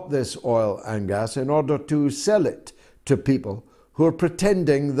bought this oil and gas in order to sell it to people who are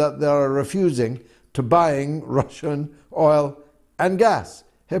pretending that they're refusing to buying Russian oil and gas.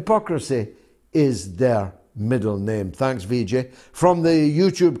 Hypocrisy is their middle name. Thanks, VJ. From the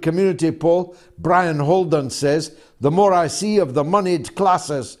YouTube community poll, Brian Holden says, the more I see of the moneyed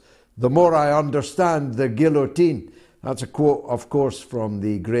classes, the more I understand the guillotine. That's a quote, of course, from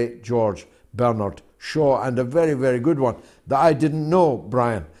the great George Bernard Shaw, and a very, very good one that I didn't know,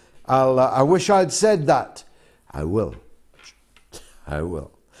 Brian. I wish I'd said that. I will. I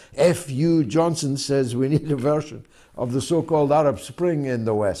will. F.U. Johnson says we need a version of the so-called Arab Spring in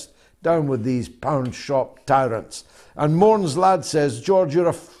the West. Down with these pound shop tyrants. And Morns Lad says, George, you're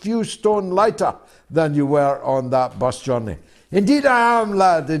a few stone lighter than you were on that bus journey. Indeed I am,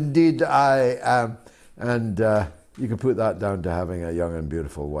 lad. Indeed I am. And you can put that down to having a young and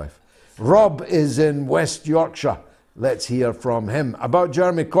beautiful wife. Rob is in West Yorkshire. Let's hear from him about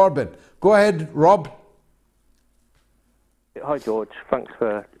Jeremy Corbyn. Go ahead, Rob. Hi, George. Thanks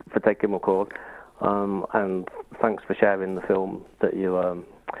for taking my call. And thanks for sharing the film that you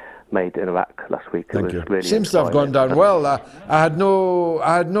made in Iraq last week. Thank you. Really Seems to have gone down well. I had no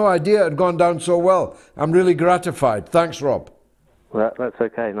idea it had gone down so well. I'm really gratified. Thanks, Rob. Well, that's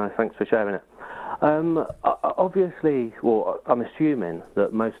okay. No, thanks for sharing it. Obviously, well, I'm assuming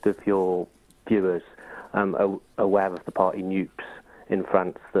that most of your viewers are aware of the party NUPES in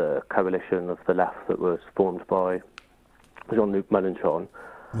France, the coalition of the left that was formed by Jean-Luc Mélenchon.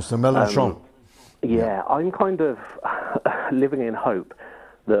 Mr. Mélenchon. Yeah, I'm kind of living in hope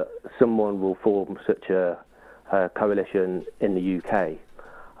that someone will form such a coalition in the UK.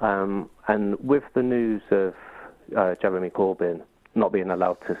 And with the news of Jeremy Corbyn not being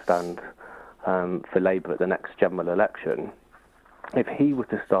allowed to stand for Labour at the next general election, if he were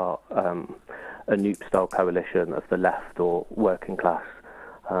to start a NUPE-style coalition of the left or working class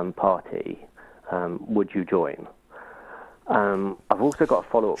party, would you join? I've also got a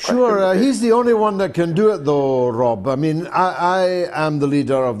follow-up question. Sure, he's the only one that can do it though, Rob. I mean, I am the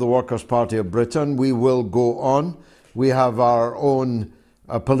leader of the Workers' Party of Britain. We will go on. We have our own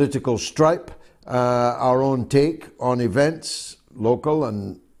political stripe, our own take on events, local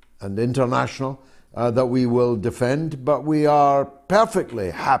and international, that we will defend. But we are perfectly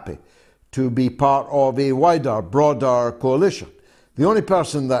happy to be part of a wider, broader coalition. The only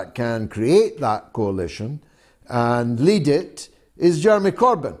person that can create that coalition and lead it is Jeremy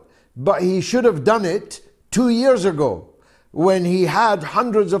Corbyn. But he should have done it 2 years ago when he had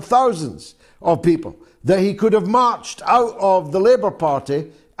hundreds of thousands of people that he could have marched out of the Labour Party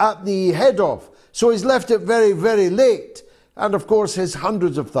at the head of. So he's left it very, very late. And of course his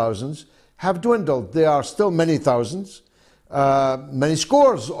hundreds of thousands have dwindled. There are still many thousands, many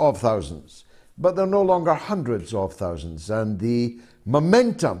scores of thousands, but they're no longer hundreds of thousands. And the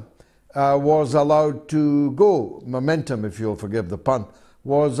momentum was allowed to go. Momentum, if you'll forgive the pun,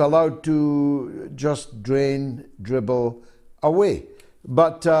 was allowed to just drain, dribble away.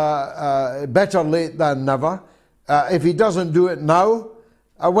 But better late than never. If he doesn't do it now,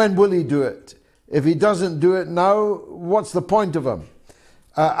 when will he do it? If he doesn't do it now, what's the point of him?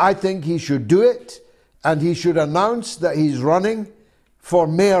 I think he should do it, and he should announce that he's running for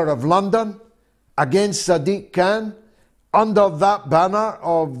Mayor of London against Sadiq Khan, under that banner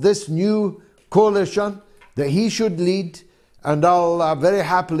of this new coalition that he should lead, and I'll very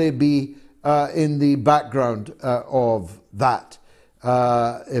happily be in the background of that,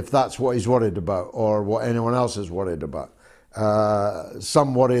 if that's what he's worried about or what anyone else is worried about.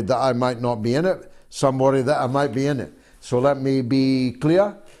 Some worry that I might not be in it, some worry that I might be in it. So let me be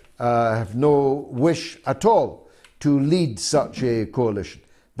clear, I have no wish at all to lead such a coalition.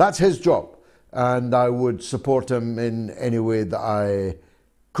 That's his job, and I would support him in any way that I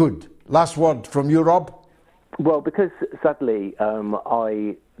could. Last word from you, Rob? Well, because sadly,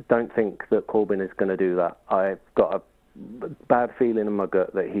 I don't think that Corbyn is going to do that. I've got a bad feeling in my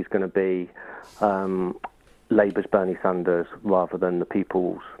gut that he's going to be Labour's Bernie Sanders rather than the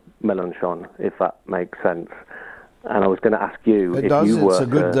People's Mélenchon, if that makes sense. And I was going to ask you it if does. you were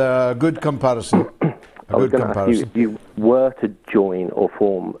It's a good comparison. I was going to ask you if you were to join or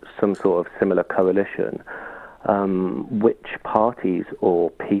form some sort of similar coalition, which parties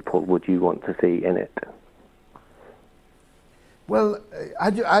or people would you want to see in it? Well,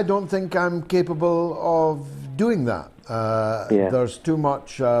 I don't think I'm capable of doing that. There's too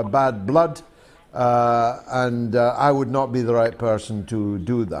much bad blood, and I would not be the right person to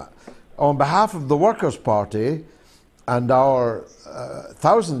do that. On behalf of the Workers' Party and our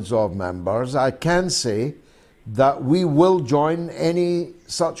thousands of members, I can say that we will join any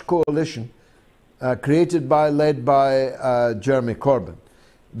such coalition led by Jeremy Corbyn.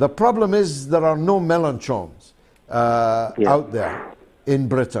 The problem is there are no Mélenchons out there in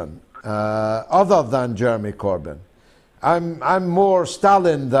Britain other than Jeremy Corbyn. I'm more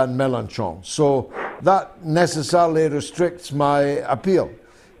Stalin than Mélenchon, so that necessarily restricts my appeal.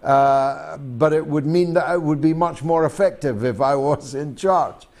 But it would mean that it would be much more effective if I was in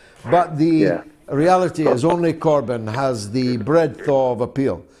charge. But the reality is only Corbyn has the breadth of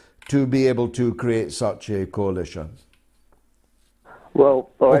appeal to be able to create such a coalition.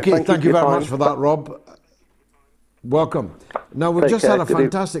 Well, all right, okay, thank you very time. much for that, Rob. Welcome. Now, we've just had a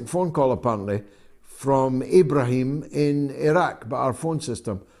fantastic phone call, apparently, from Ibrahim in Iraq, but our phone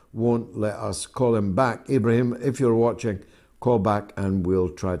system won't let us call him back. Ibrahim, if you're watching, call back and we'll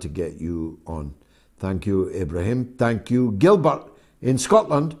try to get you on. Thank you, Ibrahim. Thank you, Gilbert in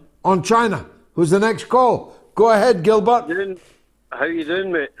Scotland on China. Who's the next call? Go ahead, Gilbert. How you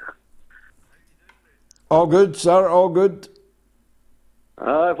doing, mate? All good, sir, all good.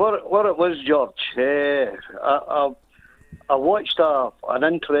 What it was, George, I watched an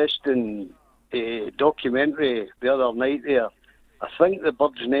interesting documentary the other night there. I think the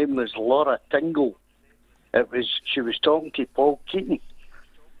bird's name was Laura Tingle. She was talking to Paul Keaton,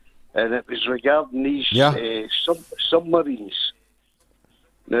 and it was regarding these submarines.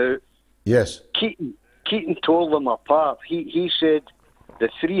 Now, yes, Keaton told them apart. He said the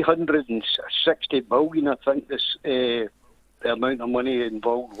 360 billion, I think this the amount of money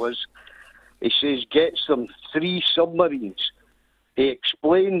involved was. He says gets them 3 submarines. He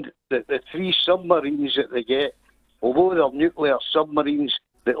explained that the 3 submarines that they get, although they're nuclear submarines,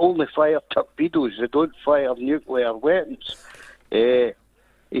 they only fire torpedoes. They don't fire nuclear weapons. He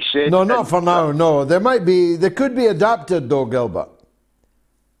said, no, not for now. No, they could be adapted, though, Gilbert.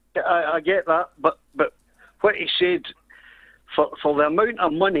 I get that, but what he said, for the amount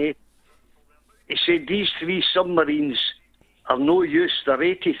of money, he said these 3 submarines are no use. They're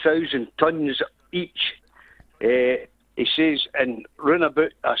 80,000 tons each. He says, and run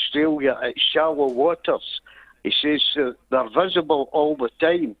about Australia at shallow waters. He says they're visible all the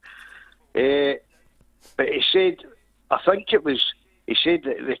time. But he said, he said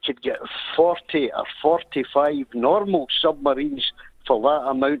that they could get 40 or 45 normal submarines for that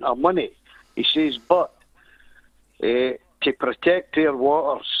amount of money. He says, but to protect their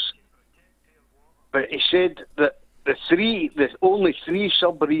waters. But he said that the only 3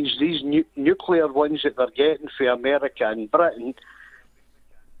 submarines, these nuclear ones that they're getting for America and Britain,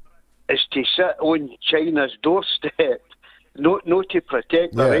 is to sit on China's doorstep, not to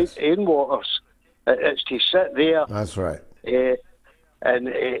protect their own waters. It's to sit there. That's right. And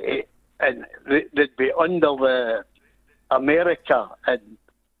they'd be under the America and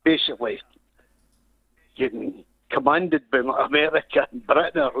basically getting commanded by America and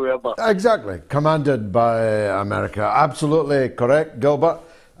Britain or whoever. Exactly, commanded by America. Absolutely correct, Gilbert.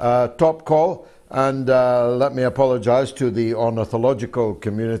 Top call. And let me apologise to the ornithological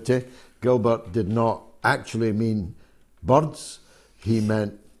community. Gilbert did not actually mean birds. He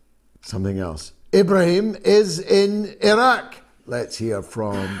meant something else. Ibrahim is in Iraq. Let's hear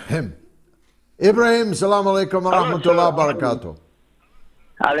from him. Ibrahim, salam alaikum wa rahmatullah wa barakatuh.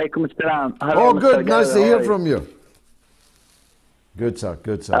 Alaikum salam. Oh, good. Nice to hear from you. Good, sir.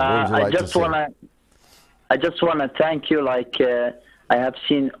 Good, sir. What would you like to say? I just want to thank you. I have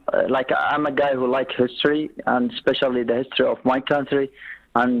seen, I'm a guy who likes history, and especially the history of my country,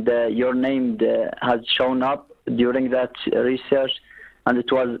 and your name has shown up during that research, and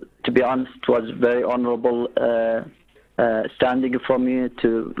it was, to be honest, it was very honorable standing from you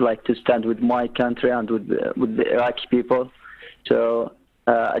to stand with my country and with the Iraqi people. So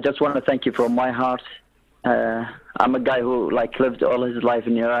I just want to thank you from my heart. I'm a guy who lived all his life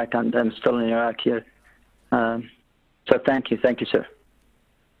in Iraq, and I'm still in Iraq here. So thank you, sir.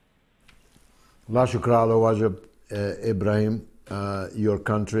 La shukra ala wajib, Ibrahim. Your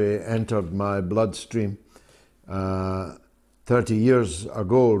country entered my bloodstream 30 years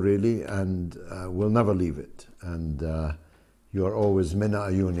ago, really, and we'll never leave it. And You are always Mina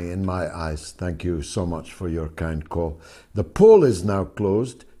Ayuni in my eyes. Thank you so much for your kind call. The poll is now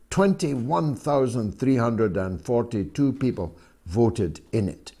closed. 21,342 people voted in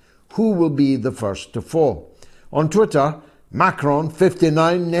it. Who will be the first to fall? On Twitter, Macron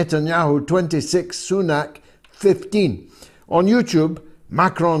 59, Netanyahu 26, Sunak 15. On YouTube,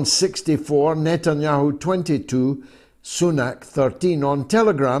 Macron 64, Netanyahu 22, Sunak 13. On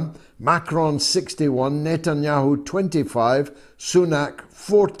Telegram, Macron 61, Netanyahu 25, Sunak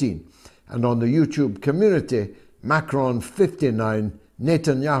 14. And on the YouTube community, Macron 59,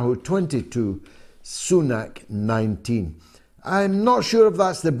 Netanyahu 22, Sunak 19. I'm not sure if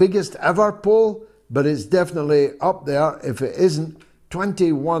that's the biggest ever poll, but it's definitely up there. If it isn't,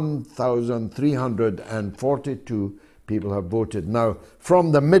 21,342 people have voted. Now,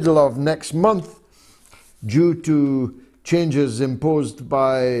 from the middle of next month, due to changes imposed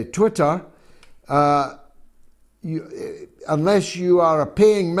by Twitter, unless you are a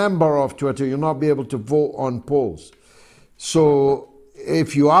paying member of Twitter, you'll not be able to vote on polls. So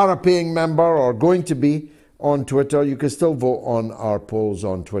if you are a paying member or going to be on Twitter, you can still vote on our polls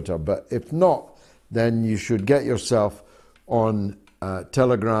on Twitter. But if not, then you should get yourself on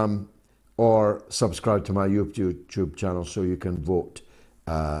Telegram or subscribe to my YouTube channel so you can vote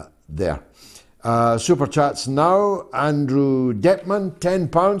there. Super chats now. Andrew Detman,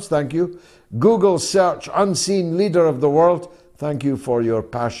 £10, thank you. Google search unseen leader of the world. Thank you for your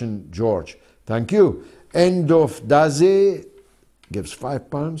passion, George. Thank you. End of Daze gives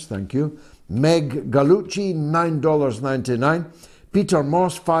 £5, thank you. Meg Galucci, $9.99. Peter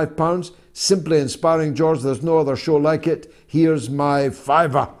Moss, £5. Simply inspiring, George. There's no other show like it. Here's my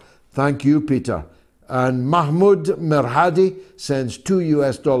 $5. Thank you, Peter. And Mahmoud Mirhadi sends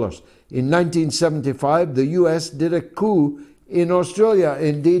 $2. In 1975, the US did a coup in Australia.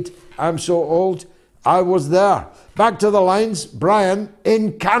 Indeed, I'm so old, I was there. Back to the lines. Brian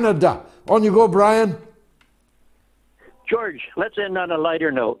in Canada. On you go, Brian. George, let's end on a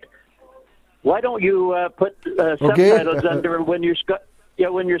lighter note. Why don't you put subtitles under when your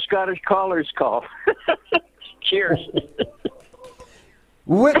Scottish callers call? Cheers.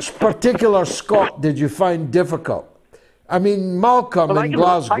 Which particular Scot did you find difficult? I mean, Malcolm in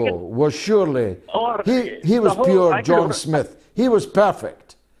Glasgow was surely... he was pure John Smith. He was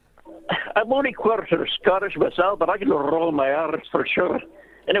perfect. I'm only quarter Scottish myself, but I can roll my R's for sure.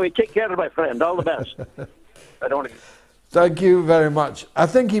 Anyway, take care, my friend. All the best. I don't want to... Thank you very much. I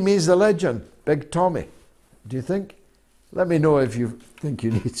think he means the legend, Big Tommy. Do you think? Let me know if you think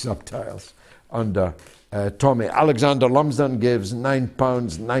you need subtitles under Tommy. Alexander Lumsden gives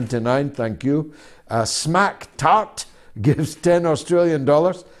 £9.99. Thank you. Smack Tart gives $10 Australian.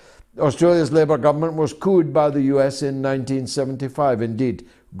 Australia's Labour government was couped by the US in 1975. Indeed,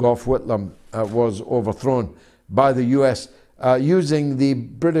 Gough Whitlam was overthrown by the US using the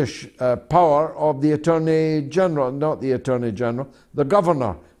British power of the Attorney General, not the Attorney General, the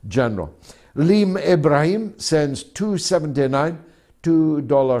Governor General. Liam Ibrahim sends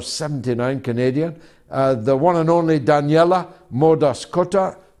 $2.79 Canadian. The one and only Daniela Modas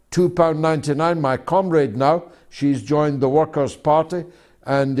Kota, £2.99. My comrade now, she's joined the Workers' Party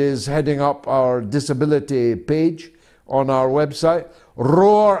and is heading up our disability page on our website.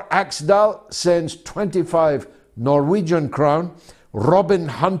 Roar Axdal sends 25 Norwegian crown. Robin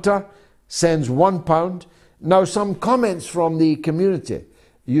Hunter sends £1. Now some comments from the community,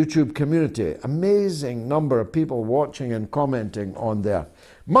 YouTube community. Amazing number of people watching and commenting on there.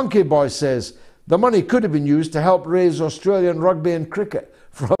 Monkey Boy says, the money could have been used to help raise Australian rugby and cricket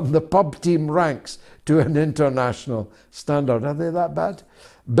from the pub team ranks to an international standard. Are they that bad?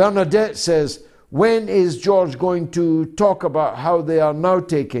 Bernadette says, when is George going to talk about how they are now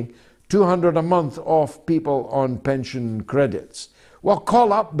taking $200 a month off people on pension credits? Well,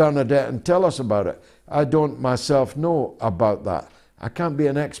 call up Bernadette and tell us about it. I don't myself know about that. I can't be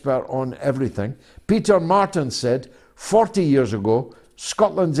an expert on everything. Peter Martin said, 40 years ago,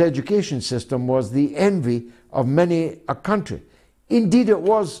 Scotland's education system was the envy of many a country. Indeed it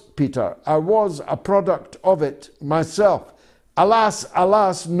was, Peter. I was a product of it myself. Alas,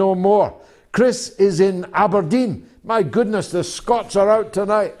 alas, no more. Chris is in Aberdeen. My goodness, the Scots are out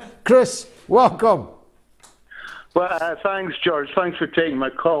tonight. Chris, welcome. Well, thanks, George. Thanks for taking my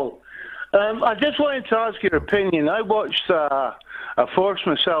call. I just wanted to ask your opinion. I forced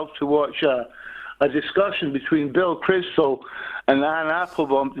myself to watch a discussion between Bill Crystal and Anne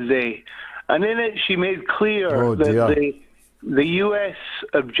Applebaum today. And in it, she made clear that the U.S.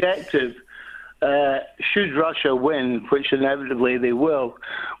 objective, should Russia win, which inevitably they will,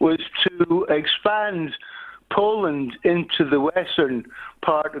 was to expand Poland into the western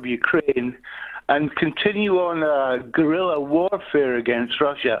part of Ukraine and continue on a guerrilla warfare against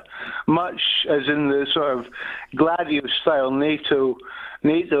Russia, much as in the sort of Gladio-style NATO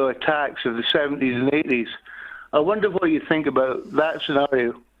attacks of the 70s and 80s. I wonder what you think about that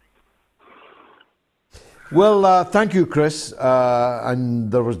scenario. Well, thank you, Chris.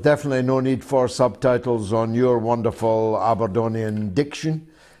 And there was definitely no need for subtitles on your wonderful Aberdonian diction.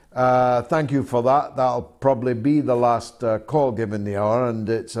 Thank you for that. That'll probably be the last call given the hour, and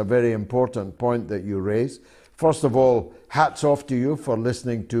it's a very important point that you raise. First of all, hats off to you for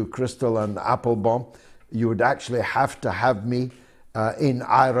listening to Crystal and Applebaum. You would actually have to have me in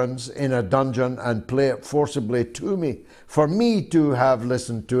irons in a dungeon and play it forcibly to me for me to have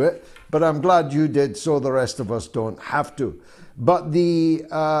listened to it. But I'm glad you did, so the rest of us don't have to. But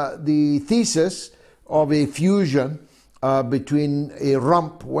the thesis of a fusion between a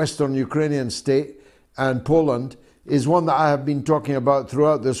rump Western Ukrainian state and Poland is one that I have been talking about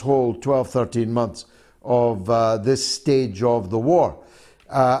throughout this whole 12, 13 months of this stage of the war.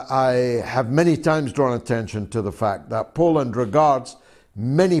 I have many times drawn attention to the fact that Poland regards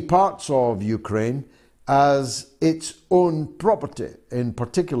many parts of Ukraine as its own property, in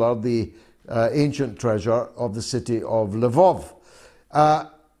particular the ancient treasure of the city of Lvov.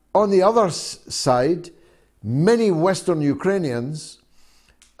 On the other side, many Western Ukrainians,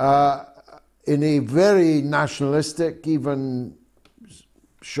 in a very nationalistic, even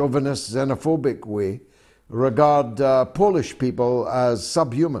chauvinist, xenophobic way, regard Polish people as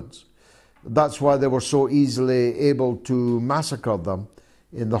subhumans. That's why they were so easily able to massacre them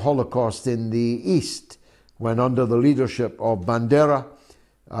in the Holocaust in the East, when under the leadership of Bandera,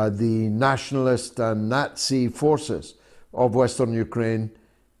 the nationalist and Nazi forces of Western Ukraine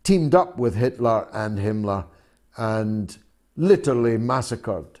teamed up with Hitler and Himmler and literally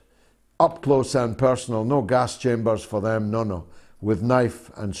massacred, up close and personal, no gas chambers for them, no, with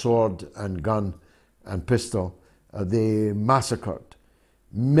knife and sword and gun and pistol. They massacred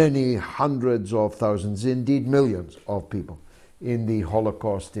many hundreds of thousands, indeed millions of people in the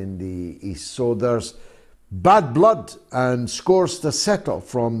Holocaust in the East. So there's bad blood and scores to settle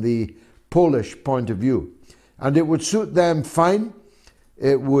from the Polish point of view. And it would suit them fine.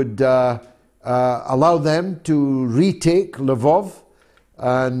 It would allow them to retake Lvov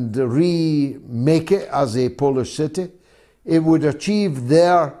and remake it as a Polish city. It would achieve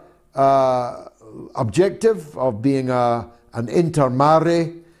their objective of being an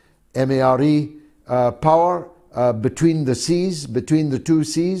intermare, M-A-R-E, power between the seas, between the two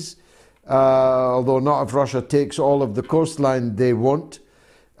seas. Although not if Russia takes all of the coastline, they won't.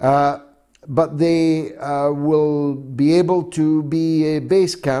 But they will be able to be a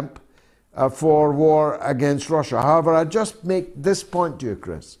base camp for war against Russia. However, I just make this point to you,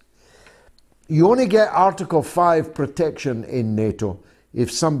 Chris. You only get Article 5 protection in NATO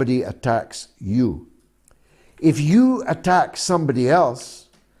if somebody attacks you. If you attack somebody else,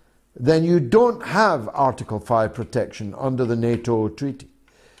 then you don't have Article 5 protection under the NATO treaty.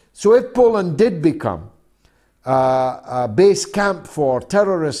 So if Poland did become a base camp for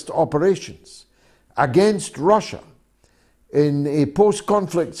terrorist operations against Russia in a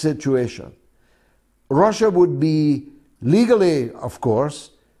post-conflict situation, Russia would be legally, of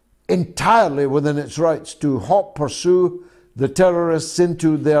course, entirely within its rights to pursue the terrorists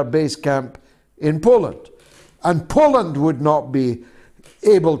into their base camp in Poland. And Poland would not be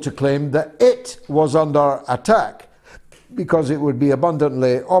able to claim that it was under attack, because it would be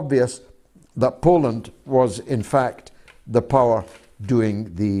abundantly obvious that Poland was in fact the power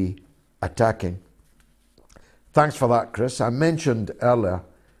doing the attacking. Thanks for that, Chris. I mentioned earlier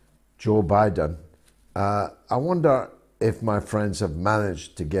Joe Biden. I wonder if my friends have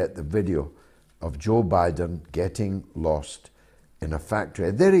managed to get the video of Joe Biden getting lost in a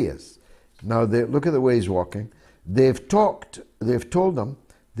factory. There he is. Now, look at the way he's walking. They've told him,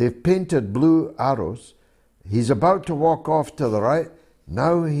 they've painted blue arrows. He's about to walk off to the right.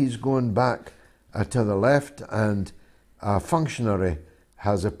 Now he's going back to the left, and a functionary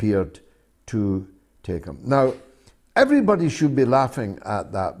has appeared to take him. Now, everybody should be laughing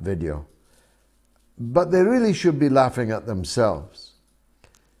at that video, but they really should be laughing at themselves,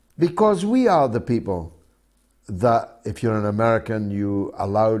 because we are the people that, if you're an American, you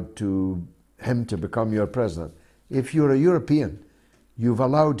allowed him to become your president. If you're a European, you've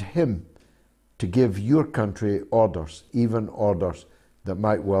allowed him to give your country orders, even orders that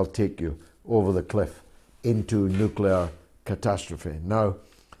might well take you over the cliff into nuclear catastrophe. Now,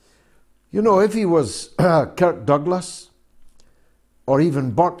 you know, if he was Kirk Douglas or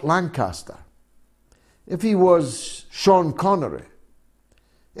even Burt Lancaster, if he was Sean Connery,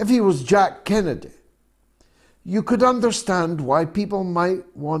 if he was Jack Kennedy, you could understand why people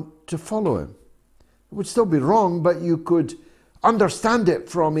might want to follow him. It would still be wrong, but you could understand it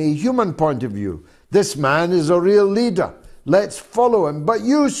from a human point of view. This man is a real leader. Let's follow him. But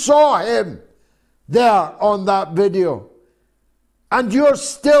you saw him there on that video. And you're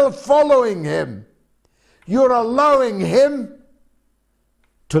still following him. You're allowing him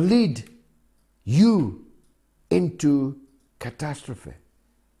to lead you into catastrophe.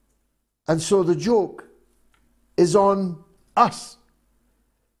 And so the joke is on us.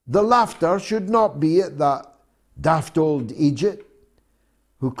 The laughter should not be at that daft old Egypt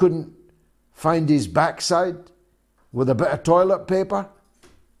who couldn't find his backside with a bit of toilet paper.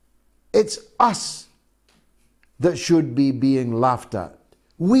 It's us that should be being laughed at.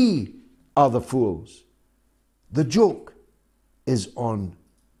 We are the fools. The joke is on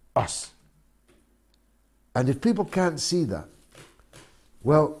us. And if people can't see that,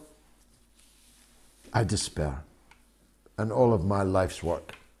 well, I despair. And all of my life's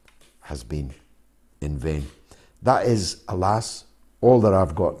work has been in vain. That is, alas, all that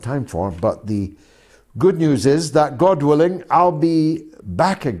I've got time for. But the good news is that, God willing, I'll be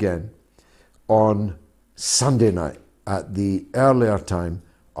back again on Sunday night at the earlier time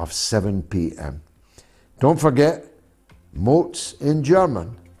of 7 p.m. Don't forget, MOATS in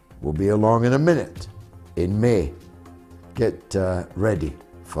German will be along in a minute in May. Get ready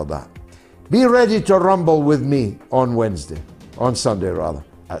for that. Be ready to rumble with me on Sunday rather,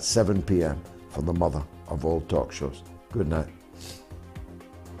 at 7 p.m. for the mother of all talk shows. Good night.